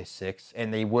lost by 6,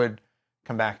 and they would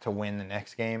come back to win the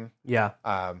next game. Yeah.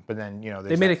 But then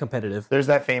they made it competitive. There's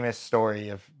that famous story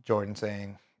of Jordan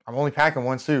saying, "I'm only packing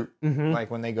one suit,"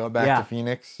 like when they go back to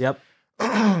Phoenix. Yep.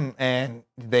 And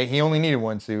he only needed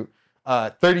one suit.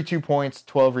 32 points,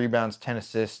 12 rebounds, 10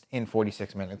 assists in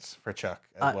 46 minutes for Chuck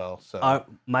as well. So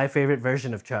my favorite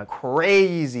version of Chuck.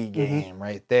 Crazy game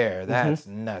right there. That's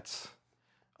nuts.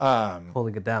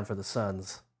 Holding it down for the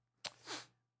Suns.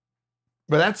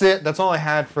 But that's it. That's all I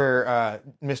had for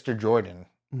Mr. Jordan,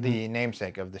 the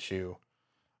namesake of the shoe.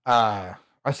 I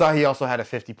saw he also had a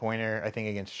 50-pointer, I think,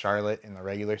 against Charlotte in the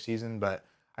regular season. But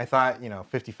I thought,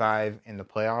 55 in the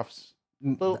playoffs,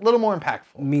 a little more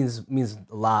impactful. Means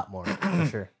a lot more, for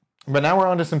sure. But now we're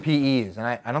on to some PEs, and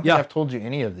I don't think I've told you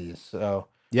any of these. So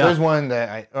there's one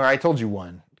that I told you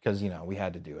one because, we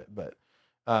had to do it. But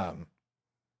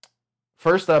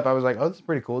first up, I was like, oh, this is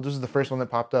pretty cool. This is the first one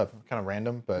that popped up. Kind of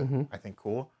random, but I think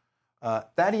cool.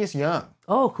 Thaddeus Young.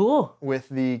 Oh, cool. With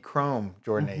the Chrome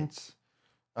Jordan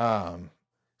 8s.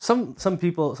 Some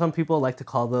people like to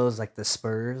call those like the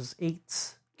Spurs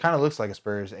 8s. Kind of looks like a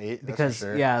Spurs 8. Because,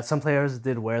 sure. Some players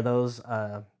did wear those.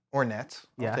 Or Nets.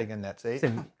 I'll take a Nets 8.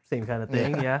 Same kind of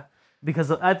thing, yeah. Because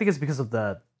I think it's because of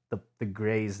the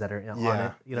grays that are on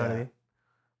it. You know what I mean?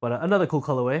 But another cool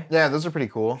colorway. Yeah, those are pretty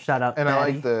cool. Shout out, and Daddy.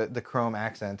 I like the chrome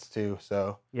accents too.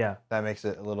 So that makes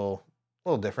it a little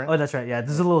different. Oh, that's right. Yeah,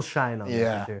 there's a little shine on it.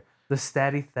 Yeah, sure. The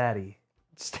Statty Thaddy.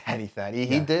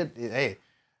 He did. Hey,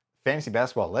 fantasy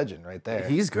basketball legend right there.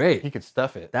 He's great. He could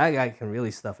stuff it. That guy can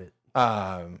really stuff it.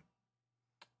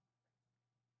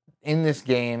 In this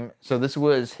game, so this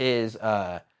was his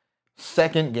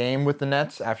second game with the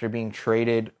Nets after being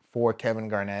traded for Kevin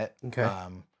Garnett. Okay.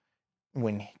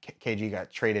 When KG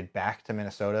got traded back to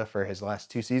Minnesota for his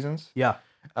last 2 seasons. Yeah.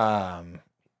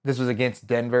 This was against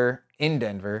Denver, in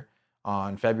Denver,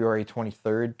 on February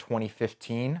 23rd,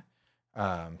 2015.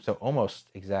 So almost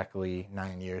exactly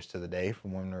 9 years to the day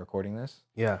from when we're recording this.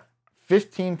 Yeah.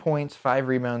 15 points, 5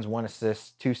 rebounds, 1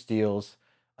 assist, 2 steals,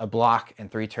 a block, and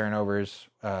 3 turnovers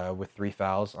with 3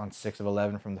 fouls on 6 of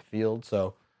 11 from the field.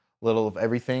 So little of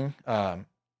everything. The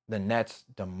Nets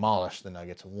demolished the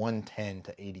Nuggets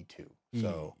 110-82.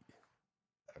 So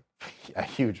a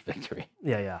huge victory.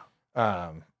 Yeah.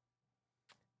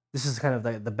 This is kind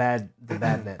of the bad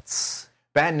Nets.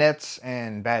 Bad Nets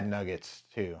and bad Nuggets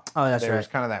too. Oh, that's right. There was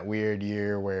kind of that weird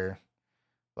year where,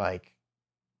 like,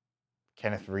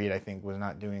 Kenneth Reed, I think, was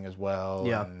not doing as well.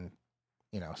 Yeah. And,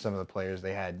 some of the players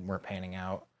they had weren't panning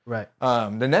out. Right.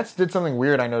 The Nets did something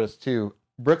weird I noticed too.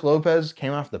 Brook Lopez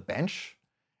came off the bench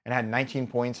and had 19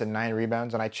 points and 9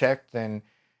 rebounds. And I checked, and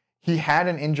he had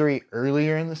an injury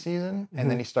earlier in the season, and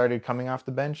then he started coming off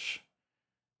the bench.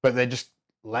 But they just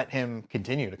let him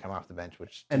continue to come off the bench,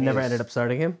 which never ended up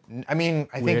starting him. I mean,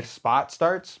 I think spot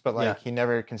starts, but he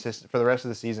never for the rest of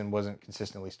the season wasn't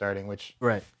consistently starting, which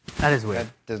right. That is weird.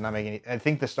 That does not make any. I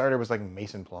think the starter was like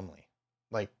Mason Plumlee.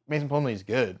 Like Mason Plumlee is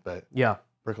good, but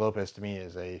Brook Lopez to me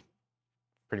is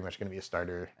pretty much going to be a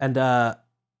starter. And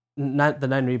not the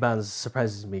 9 rebounds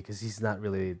surprises me because he's not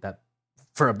really that.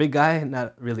 For a big guy,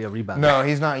 not really a rebounder. No,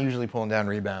 he's not usually pulling down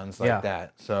rebounds like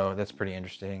that. So that's pretty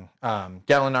interesting.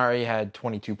 Gallinari had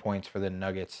 22 points for the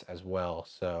Nuggets as well.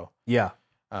 So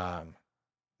that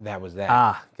was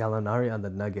that. Gallinari on the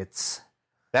Nuggets.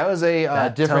 That was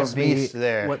a different beast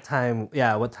there. What time?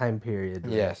 Yeah, what time period?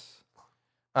 Yes.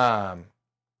 Let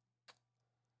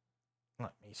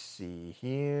me see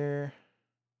here.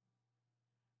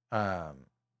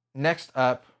 Next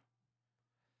up.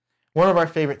 One of our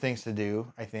favorite things to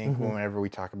do, I think, whenever we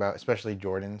talk about, especially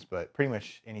Jordans, but pretty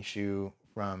much any shoe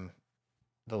from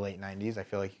the late 90s, I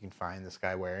feel like you can find this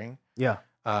guy wearing. Yeah.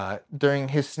 During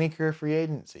his sneaker free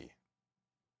agency.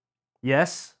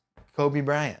 Yes. Kobe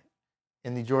Bryant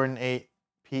in the Jordan 8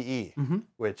 PE,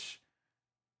 which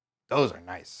those are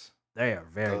nice. They are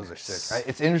very Those are sick.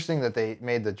 It's interesting that they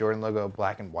made the Jordan logo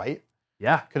black and white.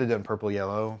 Yeah. Could have done purple,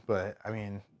 yellow, but, I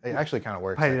mean, it actually kind of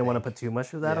works. Probably didn't want to put too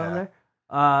much of that on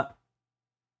there.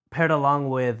 Paired along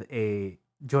with a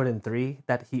Jordan 3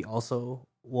 that he also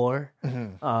wore,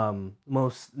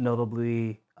 most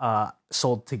notably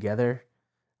sold together.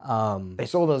 They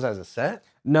sold those as a set?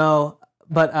 No,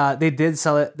 but they did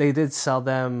sell it. They did sell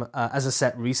them as a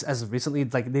set as recently.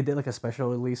 Like they did like a special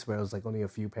release where it was like only a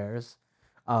few pairs.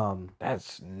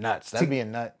 That's nuts. That'd be a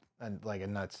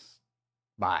nuts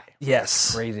buy.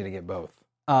 Yes. Crazy to get both.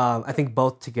 I think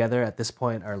both together at this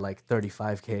point are like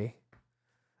 $35K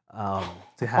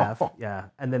to have. Yeah.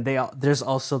 And then there's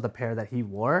also the pair that he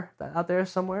wore out there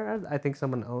somewhere. I think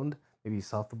someone owned. Maybe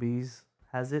Sotheby's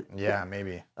has it. Yeah,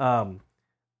 maybe.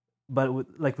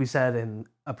 But like we said in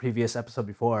a previous episode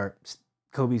before,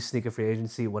 Kobe's sneaker free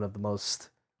agency, one of the most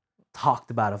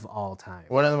talked about of all time.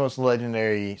 One of the most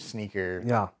legendary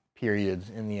sneaker periods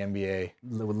in the NBA.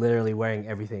 Literally wearing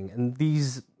everything. And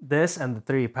this and the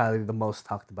 3 probably the most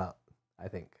talked about, I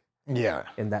think. Yeah.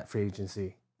 In that free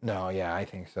agency. No, yeah, I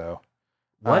think so.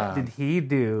 What did he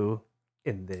do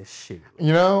in this shoe?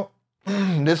 You know,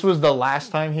 this was the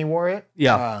last time he wore it.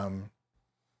 Yeah.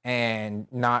 And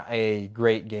not a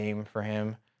great game for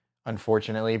him,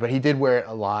 unfortunately. But he did wear it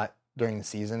a lot during the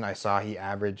season. I saw he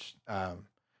averaged, I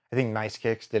think Nice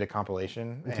Kicks did a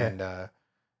compilation. Okay.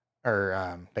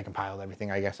 And they compiled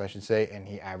everything, I guess I should say. And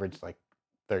he averaged like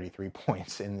 33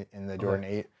 points in the Jordan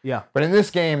 8. Yeah. But in this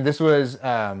game, this was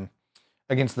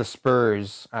against the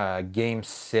Spurs, game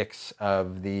 6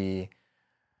 of the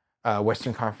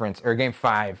Western Conference, or game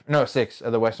 6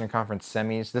 of the Western Conference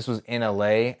semis. This was in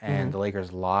LA, and the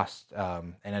Lakers lost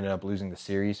and ended up losing the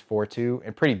series 4-2.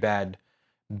 A pretty bad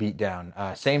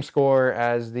beatdown. Same score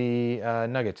as the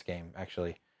Nuggets game,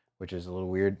 actually, which is a little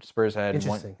weird. Spurs had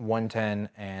 110,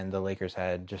 and the Lakers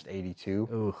had just 82.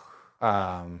 Ooh.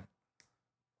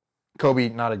 Kobe,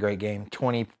 not a great game.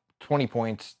 20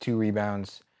 points, 2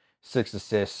 rebounds, 6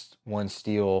 assists, 1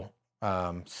 steal,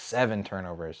 7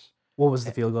 turnovers. What was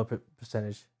the field goal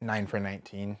percentage? 9 for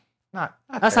 19.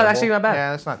 That's not actually not bad.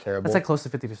 Yeah, that's not terrible. That's like close to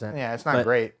 50%. Yeah, it's not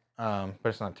great, but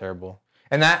it's not terrible.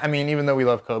 And that, I mean, even though we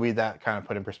love Kobe, that kind of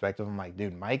put in perspective. I'm like,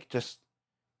 dude, Mike just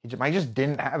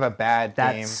didn't have a bad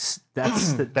game.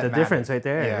 That's the difference right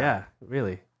there. Yeah,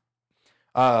 really.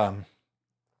 Shaq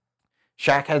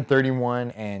had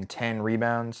 31 and 10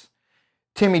 rebounds.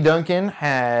 Timmy Duncan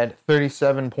had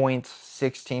 37 points,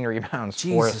 16 rebounds,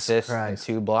 4 assists, and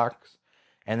 2 blocks.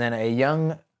 And then a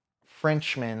young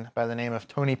Frenchman by the name of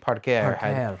Tony Parker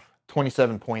had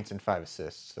 27 points and 5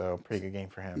 assists. So pretty good game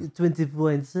for him. 20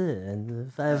 points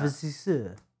and 5 assists.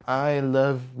 I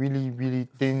love really, really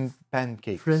thin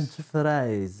pancakes. French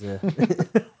fries.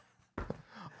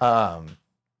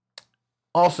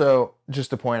 Also, just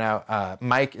to point out,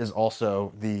 Mike is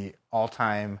also the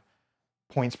all-time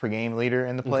points per game leader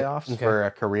in the playoffs for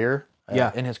a career.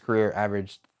 In his career,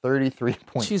 averaged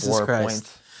 33.4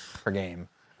 points per game.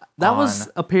 That was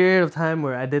a period of time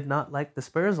where I did not like the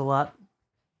Spurs a lot.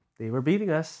 They were beating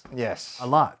us. Yes. A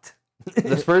lot.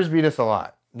 The Spurs beat us a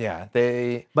lot. Yeah.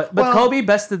 But Kobe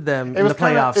bested them in the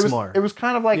playoffs more. It was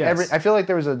kind of like I feel like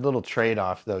there was a little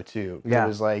trade-off though too. It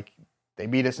was like they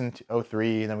beat us in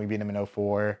 2003, then we beat them in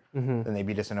 2004, then they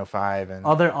beat us in 2005. And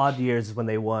other odd years when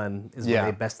they won is when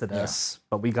they bested us.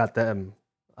 But we got them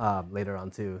later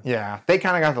on too. Yeah, they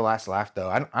kind of got the last laugh though.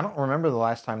 I don't remember the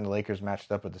last time the Lakers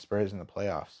matched up with the Spurs in the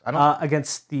playoffs.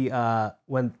 Against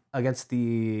when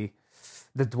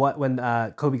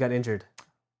Kobe got injured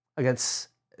against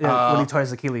when he tore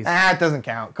his Achilles. That doesn't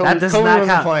count. Kobe not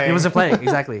count. Playing. He wasn't playing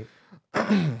exactly.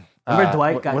 Remember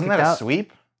Dwight got wasn't kicked that a out?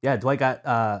 sweep? Yeah, Dwight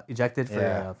got ejected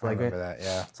for flagrant. I remember that.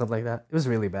 Yeah, something like that. It was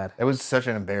really bad. It was such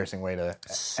an embarrassing way to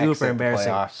super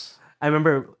embarrassing. Playoffs. I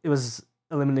remember it was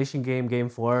elimination game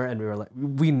 4, and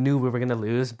we knew we were gonna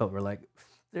lose, but we're like,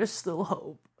 there's still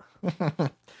hope.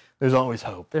 There's always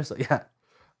hope.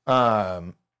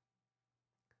 And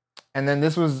then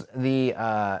this was the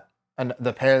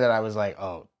pair that I was like,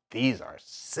 oh, these are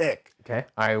sick. Okay.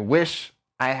 I wish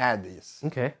I had these.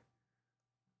 Okay.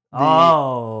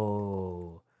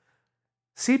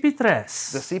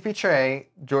 CP3. The CP3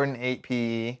 Jordan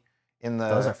 8P in the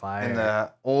those are fire. In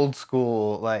the old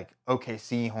school like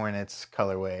OKC Hornets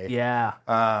colorway. Yeah.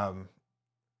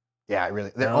 Yeah,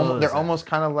 really. They're almost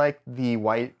kind of like the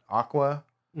white aqua.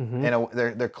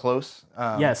 Mm-hmm. They're close.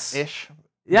 Yes. Ish.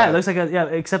 Yeah, it looks like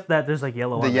except that there's like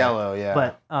yellow. The yellow, yeah.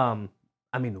 But I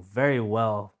mean, very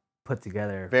well put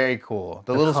together. Very cool.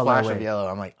 The little splash of yellow.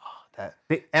 I'm like, oh, that.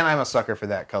 And I'm a sucker for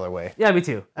that colorway. Yeah, me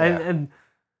too. Yeah. And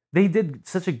they did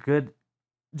such a good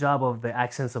job of the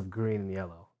accents of green and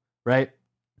yellow, right?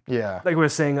 Yeah. Like we were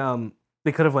saying,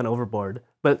 they could have went overboard,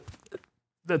 but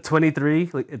the 23,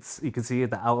 like you can see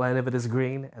the outline of it is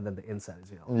green, and then the inside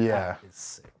is yellow. Yeah, that is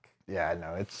sick. Yeah,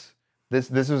 no, it's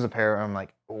this was a pair where I'm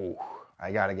like, oh,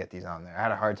 I gotta get these on there. I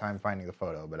had a hard time finding the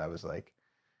photo, but I was like,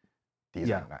 these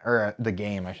are not, or the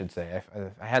game, I should say.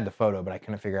 I had the photo, but I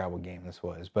couldn't figure out what game this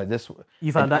was. But this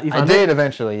you found out. I did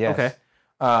eventually. Yes. Okay.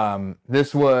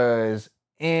 This was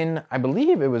in, I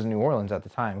believe it was New Orleans at the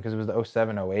time because it was the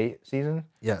 07-08 season.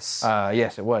 Yes.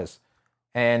 Yes, it was.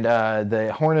 And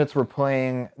the Hornets were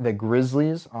playing the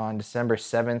Grizzlies on December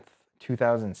 7th,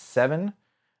 2007.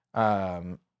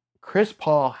 Chris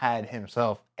Paul had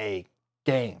himself a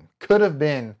game. Could have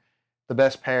been the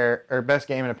best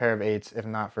game in a pair of eights, if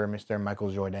not for Mr.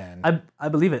 Michael Jordan. I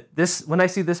believe it. When I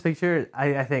see this picture,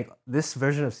 I think this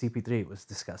version of CP3 was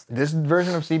disgusting. This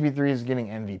version of CP3 is getting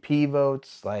MVP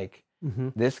votes. Like,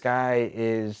 this guy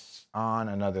is on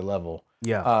another level.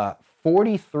 Yeah.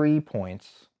 43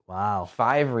 points. Wow.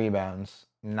 5 rebounds,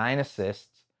 9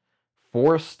 assists,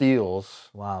 4 steals.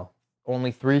 Wow.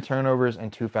 Only 3 turnovers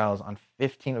and 2 fouls on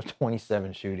 15 of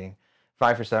 27 shooting.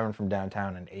 5 for 7 from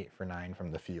downtown and 8 for 9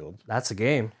 from the field. That's a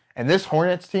game. And this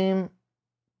Hornets team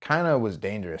kind of was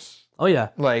dangerous. Oh, yeah.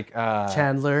 Like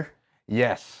Chandler.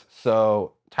 Yes.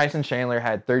 So Tyson Chandler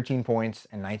had 13 points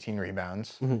and 19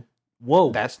 rebounds. Mm-hmm.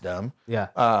 Whoa. That's dumb.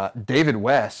 Yeah. David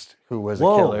West, who was a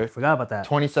killer. Forgot about that.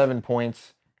 27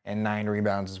 points and 9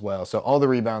 rebounds as well. So all the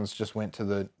rebounds just went to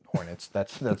the Hornets.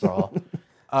 That's all.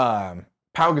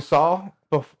 Pau Gasol,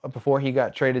 before he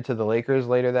got traded to the Lakers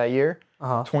later that year,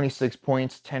 26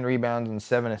 points, 10 rebounds, and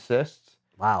 7 assists.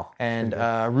 Wow. And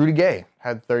Rudy Gay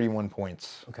had 31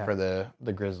 points for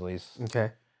the Grizzlies.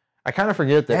 Okay. I kind of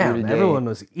forget that Rudy Gay... everyone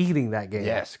was eating that game.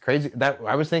 Yes, crazy.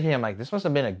 I was thinking, I'm like, this must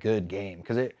have been a good game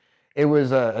because it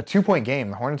was a 2-point game.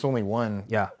 The Hornets only won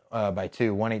by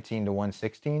 2, 118 to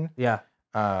 116. Yeah.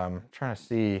 Trying to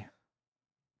see.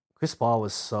 Chris Paul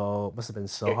must have been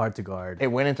so hard to guard. It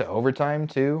went into overtime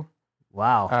too.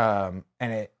 Wow.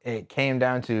 And it came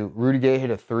down to Rudy Gay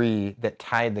hit a 3 that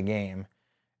tied the game.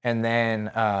 And then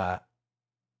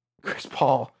Chris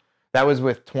Paul, that was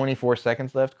with 24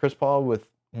 seconds left. Chris Paul with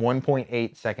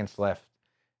 1.8 seconds left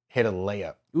hit a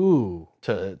layup. Ooh.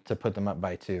 To put them up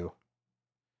by 2.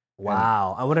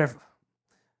 Wow.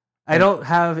 I don't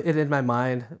have it in my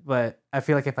mind, but I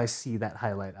feel like if I see that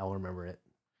highlight, I'll remember it.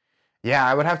 Yeah,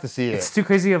 I would have to see it. It's too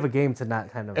crazy of a game to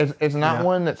not kind of... It's not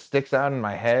one that sticks out in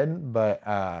my head, but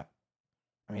I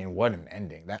mean, what an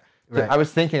ending. Right. I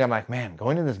was thinking, I'm like, man,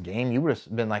 going to this game, you would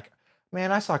have been like,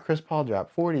 man, I saw Chris Paul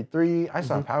drop 43. I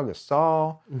saw Pau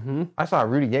Gasol. Mm-hmm. I saw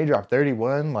Rudy Gay drop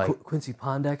 31. Like Quincy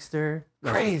Pondexter.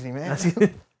 Crazy, man.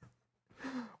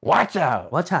 Watch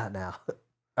out. Watch out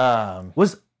now.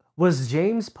 Was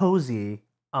James Posey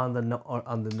on the New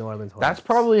Orleans Hornets? That's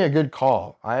probably a good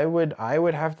call. I would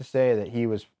have to say that he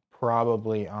was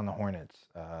probably on the Hornets.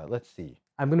 Let's see.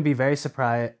 I'm going to be very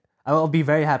surprised. I will be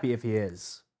very happy if he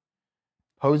is.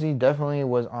 Posey definitely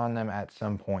was on them at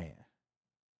some point.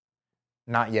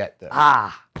 Not yet,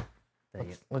 though.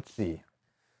 Let's see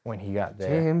when he got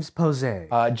there. James Posey.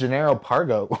 Gennaro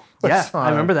Pargo. I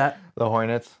remember that. The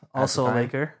Hornets. Also a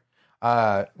Laker.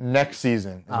 Next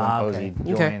season is when Posey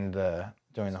joined the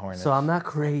Hornets. So I'm not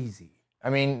crazy. I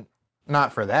mean,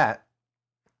 not for that.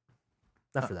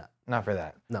 Not for that. Not for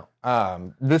that. No.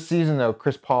 This season, though,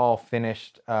 Chris Paul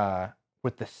finished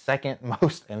with the second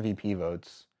most MVP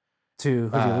votes.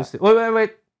 Who did you lose to?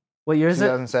 Wait. What year is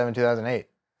 2007, 2008.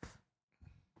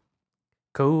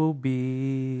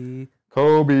 Kobe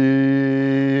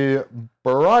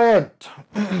Bryant.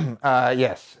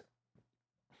 Yes.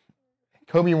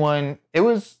 Kobe won. It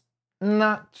was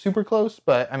not super close,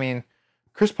 but I mean,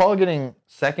 Chris Paul getting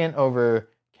second over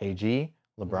KG,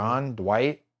 LeBron,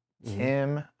 Dwight,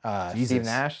 Tim, Steve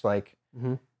Nash. Like,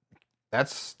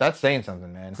 that's saying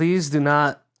something, man. Please do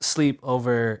not sleep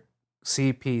over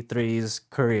CP3's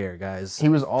career, guys. He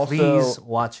was also... Please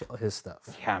watch his stuff.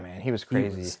 Yeah, man. He was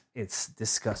crazy. It's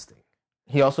disgusting.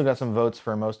 He also got some votes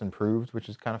for most improved, which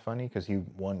is kind of funny because he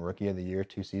won Rookie of the Year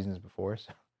 2 seasons before.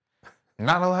 So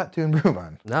not a lot to improve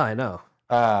on. No, I know.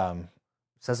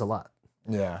 Says a lot.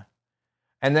 Yeah.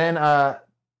 And then the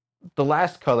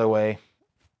last colorway.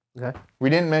 Okay.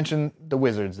 We didn't mention the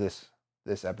Wizards this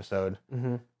episode.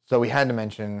 Mm-hmm. So we had to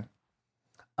mention...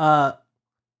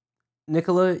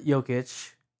 Nikola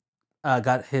Jokic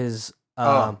got his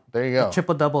there you go.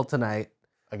 triple-double tonight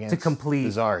against to complete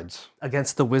the Zards.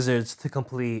 Against the Wizards to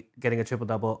complete getting a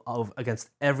triple-double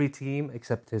against every team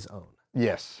except his own.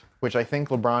 Yes, which I think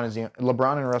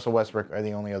LeBron and Russell Westbrook are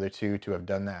the only other two to have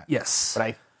done that. Yes. But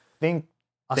I think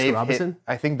Oscar Robertson?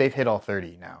 they've hit all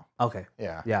 30 now. Okay.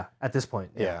 Yeah. Yeah, at this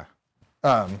point. Yeah.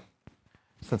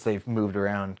 Since they've moved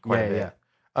around quite a bit. Yeah.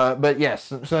 But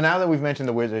yes, so now that we've mentioned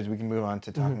the Wizards, we can move on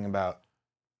to talking about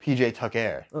PJ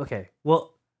Tucker. Okay.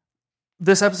 Well,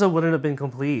 this episode wouldn't have been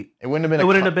complete. It wouldn't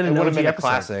have been an OG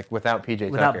classic without PJ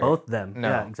Tucker. Without both of them. No.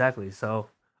 Yeah, exactly. So,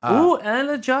 and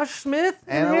a Josh Smith.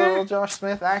 And a little Josh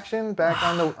Smith action back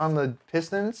on the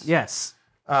Pistons. Yes.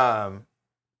 That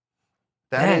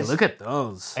is look at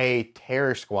those. A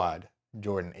terror squad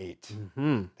Jordan 8.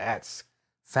 Mm-hmm. That's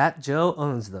Fat Joe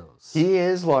owns those. He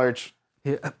is large.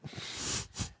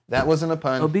 That wasn't a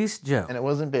pun. Obese Joe. And it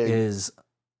wasn't big.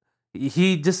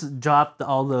 He just dropped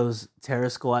all those Terror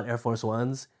Squad Air Force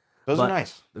Ones. Those are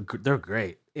nice. They're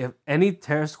great. If any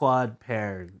Terror Squad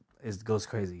pair goes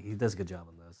crazy, he does a good job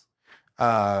on those.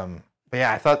 But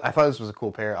yeah, I thought this was a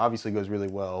cool pair. Obviously goes really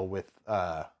well with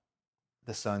the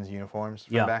Suns uniforms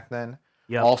from back then.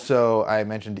 Yeah. Also, I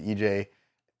mentioned to EJ,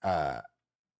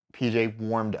 PJ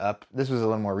warmed up. This was a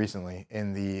little more recently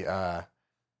in the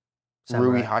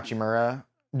Rui Hachimura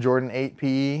Jordan 8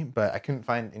 PE, but I couldn't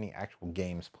find any actual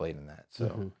games played in that.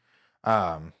 So,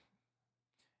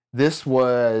 this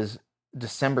was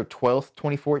December 12th,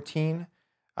 2014.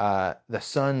 The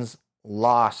Suns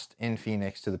lost in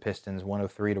Phoenix to the Pistons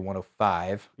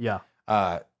 103-105. Yeah.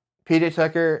 PJ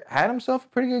Tucker had himself a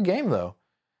pretty good game, though.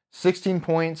 16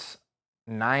 points,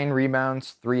 9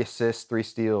 rebounds, 3 assists, 3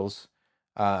 steals,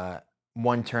 1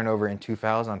 turnover and 2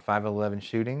 fouls on 5-11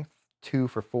 shooting, 2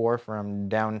 for 4 from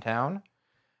downtown.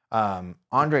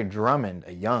 Andre Drummond,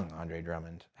 a young Andre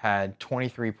Drummond, had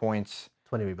 23 points,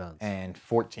 20 rebounds, and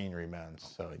 14 rebounds.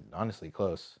 So honestly,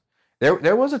 close.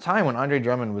 There was a time when Andre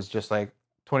Drummond was just like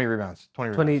 20 rebounds,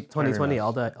 20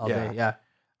 all day.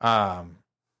 Yeah.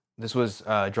 This was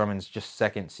Drummond's just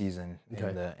second season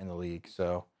in the league,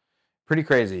 so pretty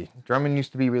crazy. Drummond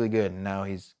used to be really good, and now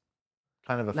he's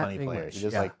kind of a funny player. He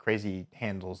does like crazy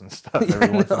handles and stuff every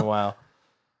once in a while.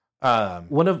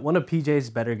 One of PJ's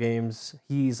better games.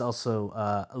 He's also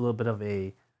a little bit of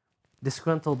a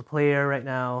disgruntled player right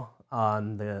now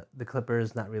on the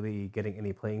Clippers, not really getting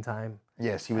any playing time.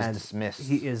 Yes, he was dismissed.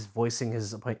 He is voicing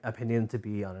his opinion to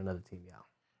be on another team now.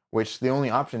 Which the only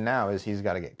option now is he's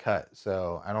got to get cut.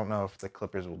 So I don't know if the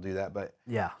Clippers will do that, but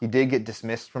yeah, he did get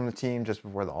dismissed from the team just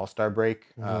before the All-Star break.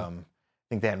 I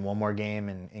think they had one more game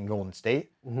in Golden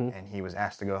State, and he was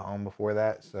asked to go home before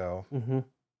that. So,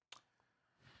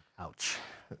 ouch.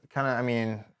 Kind of, I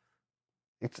mean,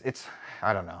 it's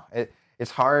I don't know.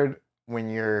 It's hard when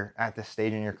you're at this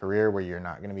stage in your career where you're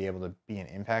not going to be able to be an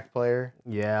impact player.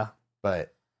 Yeah,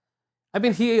 but I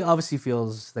mean, he obviously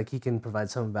feels like he can provide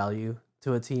some value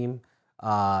to a team.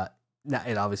 Now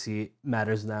it obviously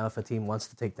matters now if a team wants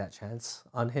to take that chance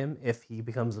on him if he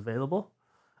becomes available.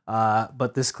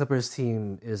 But this Clippers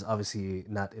team is obviously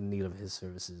not in need of his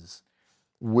services.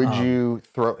 Would you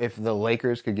if the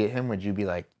Lakers could get him? Would you be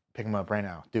like, pick him up right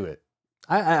now, do it?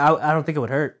 I don't think it would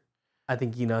hurt. I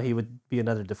think he would be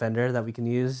another defender that we can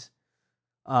use.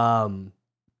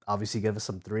 Obviously, give us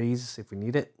some threes if we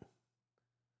need it.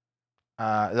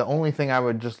 The only thing I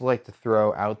would just like to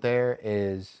throw out there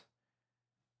is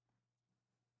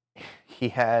he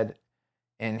had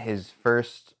in his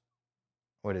first,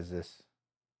 what is this?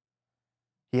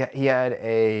 He had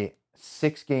a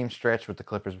 6-game stretch with the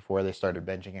Clippers before they started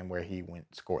benching him where he went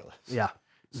scoreless. Yeah.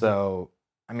 So,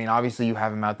 I mean, obviously you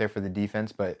have him out there for the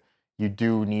defense, but you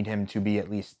do need him to be at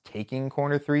least taking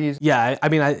corner threes. Yeah, I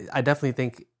mean, I definitely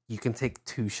think you can take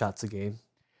 2 shots a game.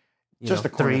 Just a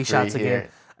corner 3 shots a here. game.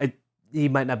 He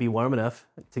might not be warm enough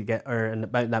to get, or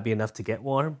it might not be enough to get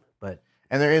warm, but...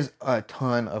 And there is a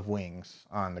ton of wings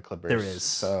on the Clippers. There is.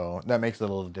 So that makes it a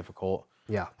little difficult.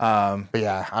 Yeah. But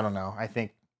yeah, I don't know. I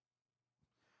think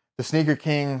the Sneaker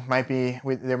King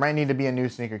there might need to be a new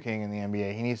Sneaker King in the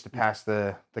NBA. He needs to pass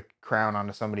the crown on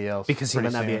to somebody else. Because he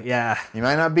might not soon. He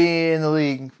might not be in the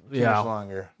league too much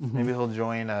longer. Maybe he'll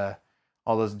join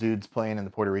all those dudes playing in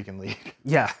the Puerto Rican League.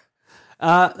 Yeah.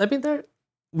 I mean,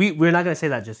 we're not going to say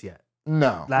that just yet.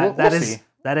 No.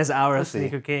 That is our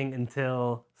Sneaker King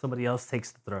until somebody else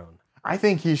takes the throne. I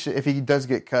think he should. If he does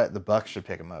get cut, the Bucks should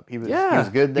pick him up. He was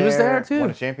good there. He was there too. Won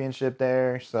a championship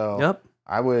there. So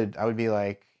I would be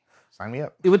like, sign me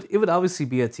up. It would obviously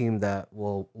be a team that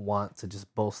will want to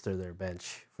just bolster their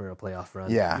bench for a playoff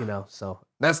run. Yeah. So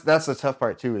that's the tough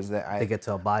part too, is that they get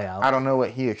to a buyout. I don't know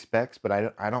what he expects, but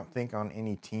I don't think on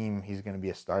any team he's going to be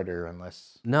a starter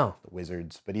unless the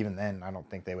Wizards. But even then, I don't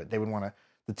think they would want to.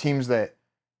 The teams that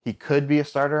he could be a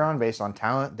starter on based on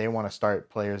talent, they want to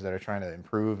start players that are trying to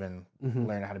improve and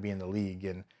learn how to be in the league,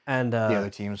 and the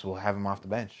other teams will have him off the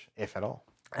bench, if at all.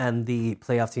 And the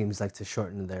playoff teams like to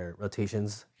shorten their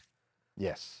rotations.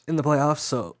 Yes. In the playoffs,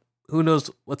 so who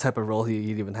knows what type of role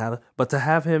he'd even have. But to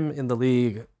have him in the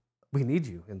league, we need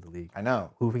you in the league. I know.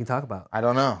 Who we can talk about. I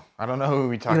don't know who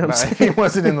we talk about if he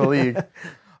wasn't in the league.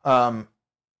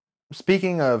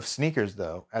 Speaking of sneakers,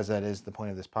 though, as that is the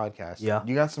point of this podcast,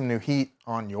 you got some new heat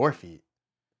on your feet.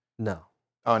 No.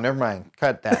 Oh, never mind.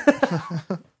 Cut that.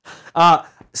 A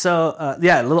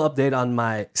little update on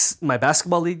my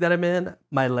basketball league that I'm in.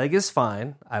 My leg is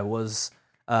fine. I was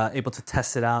able to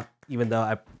test it out, even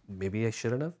though maybe I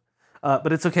shouldn't have.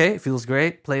 But it's okay. It feels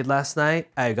great. Played last night.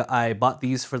 I bought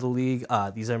these for the league.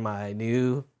 These are my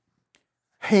new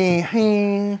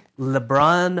LeBron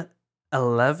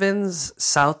 11s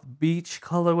South Beach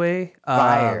colorway.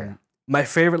 Fire. My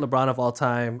favorite LeBron of all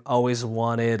time. Always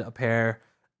wanted a pair,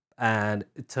 and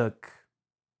it took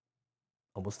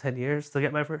almost 10 years to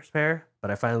get my first pair,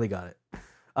 but I finally got it.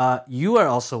 You are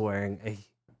also wearing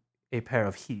a pair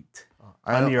of Heat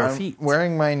on your feet.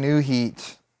 Wearing my new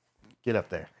Heat. Get up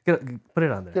there. Put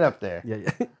it on there. Get up there.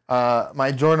 Yeah.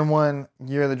 My Jordan 1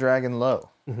 Year of the Dragon low.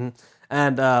 Mm-hmm.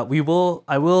 And we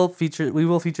will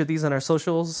feature these on our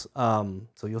socials.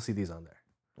 So you'll see these on there.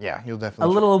 Yeah, you'll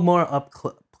definitely. A little more up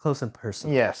close and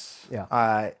personal. Yes.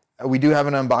 Yeah. We do have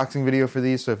an unboxing video for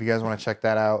these, so if you guys want to check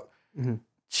that out,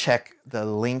 check the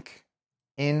link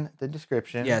in the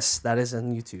description. Yes, that is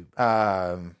on YouTube.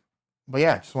 But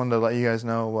yeah, just wanted to let you guys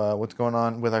know what's going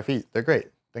on with our feet. They're great.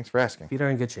 Thanks for asking. Feet are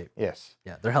in good shape. Yes.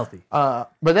 Yeah, they're healthy. But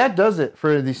that does it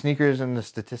for the Sneakers and the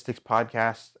Statistics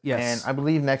podcast. Yes. And I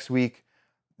believe next week,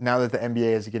 now that the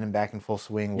NBA is getting back in full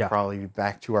swing, we'll probably be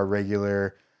back to our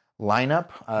regular lineup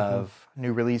of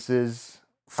new releases,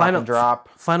 final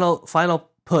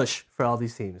push for all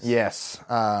these teams. Yes.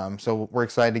 So we're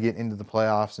excited to get into the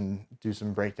playoffs and do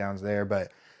some breakdowns there.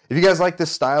 But if you guys like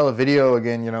this style of video,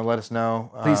 again, let us know.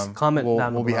 Please comment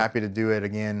down We'll be happy to do it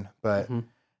again. But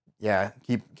yeah,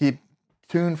 keep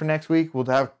tuned for next week. We'll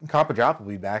have Coppa Drop will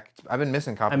be back. I've been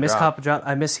missing Coppa Drop. I miss Coppa Drop.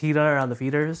 I miss Heater on the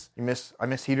feeders. I miss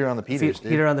Heater on the Peters,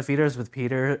 dude. Heater on the feeders with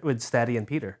Statty and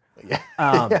Peter.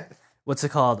 Yeah. What's it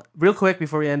called? Real quick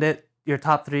before we end it, your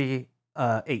top 3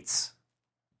 eights.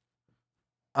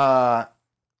 I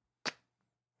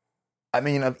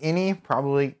mean, of any,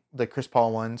 probably the Chris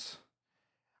Paul ones.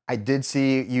 I did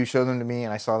see you show them to me,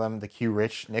 and I saw them, the Q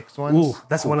Rich Knicks ones. Ooh,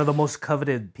 that's one of the most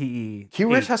coveted PE.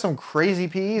 Q Rich has some crazy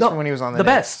PEs from when he was on the Knicks.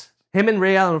 Best. Him and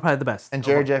Ray Allen were probably the best. And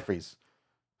Jared Jeffries.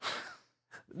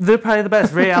 They're probably the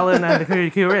best. Ray Allen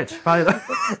and Q Rich. Probably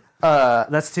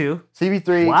that's 2.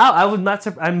 CP3. Wow,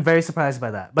 I'm very surprised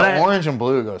by that. But orange and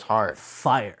blue goes hard.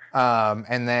 Fire.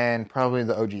 And then probably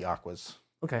the OG Aquas.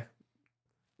 Okay.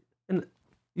 And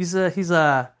he's an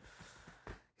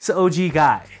OG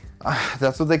guy.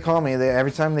 That's what they call me.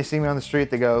 Every time they see me on the street,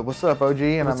 they go, "What's up, OG?"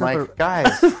 And I'm like,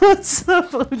 "Guys, what's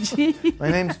up, OG? My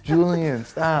name's Julian.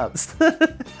 Stop."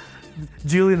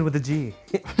 Julian with a G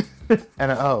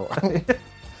and an O.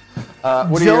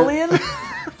 Julian.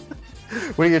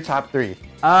 What are your top 3?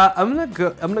 I'm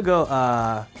gonna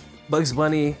go. Bugs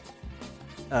Bunny,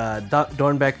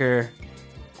 Dornbecker,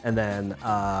 and then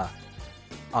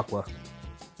Aqua.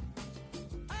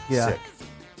 Yeah. Sick.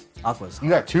 Aqua's hard. You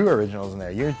got 2 originals in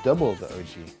there. You're double the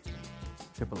OG.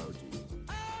 Triple OG.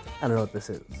 I don't know what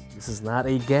this is. This is not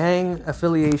a gang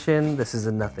affiliation. This is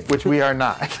a nothing. Which we are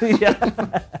not. Yeah.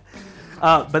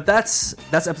 But that's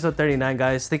episode 39,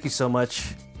 guys. Thank you so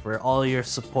much for all your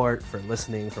support, for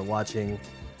listening, for watching.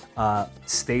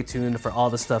 Stay tuned for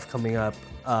all the stuff coming up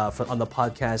on the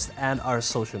podcast and our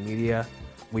social media.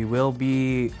 We will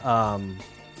be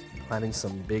planning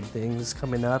some big things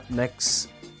coming up. Next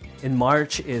in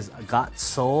March is Got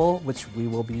Soul, which we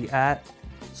will be at.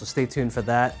 So stay tuned for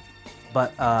that.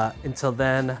 But until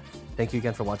then, thank you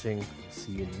again for watching.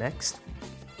 See you next week.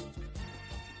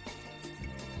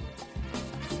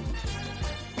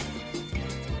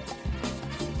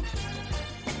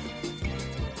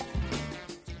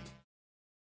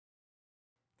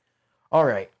 All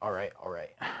right.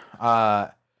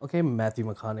 Okay, Matthew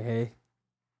McConaughey.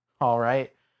 All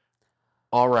right.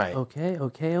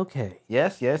 Okay.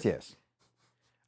 Yes.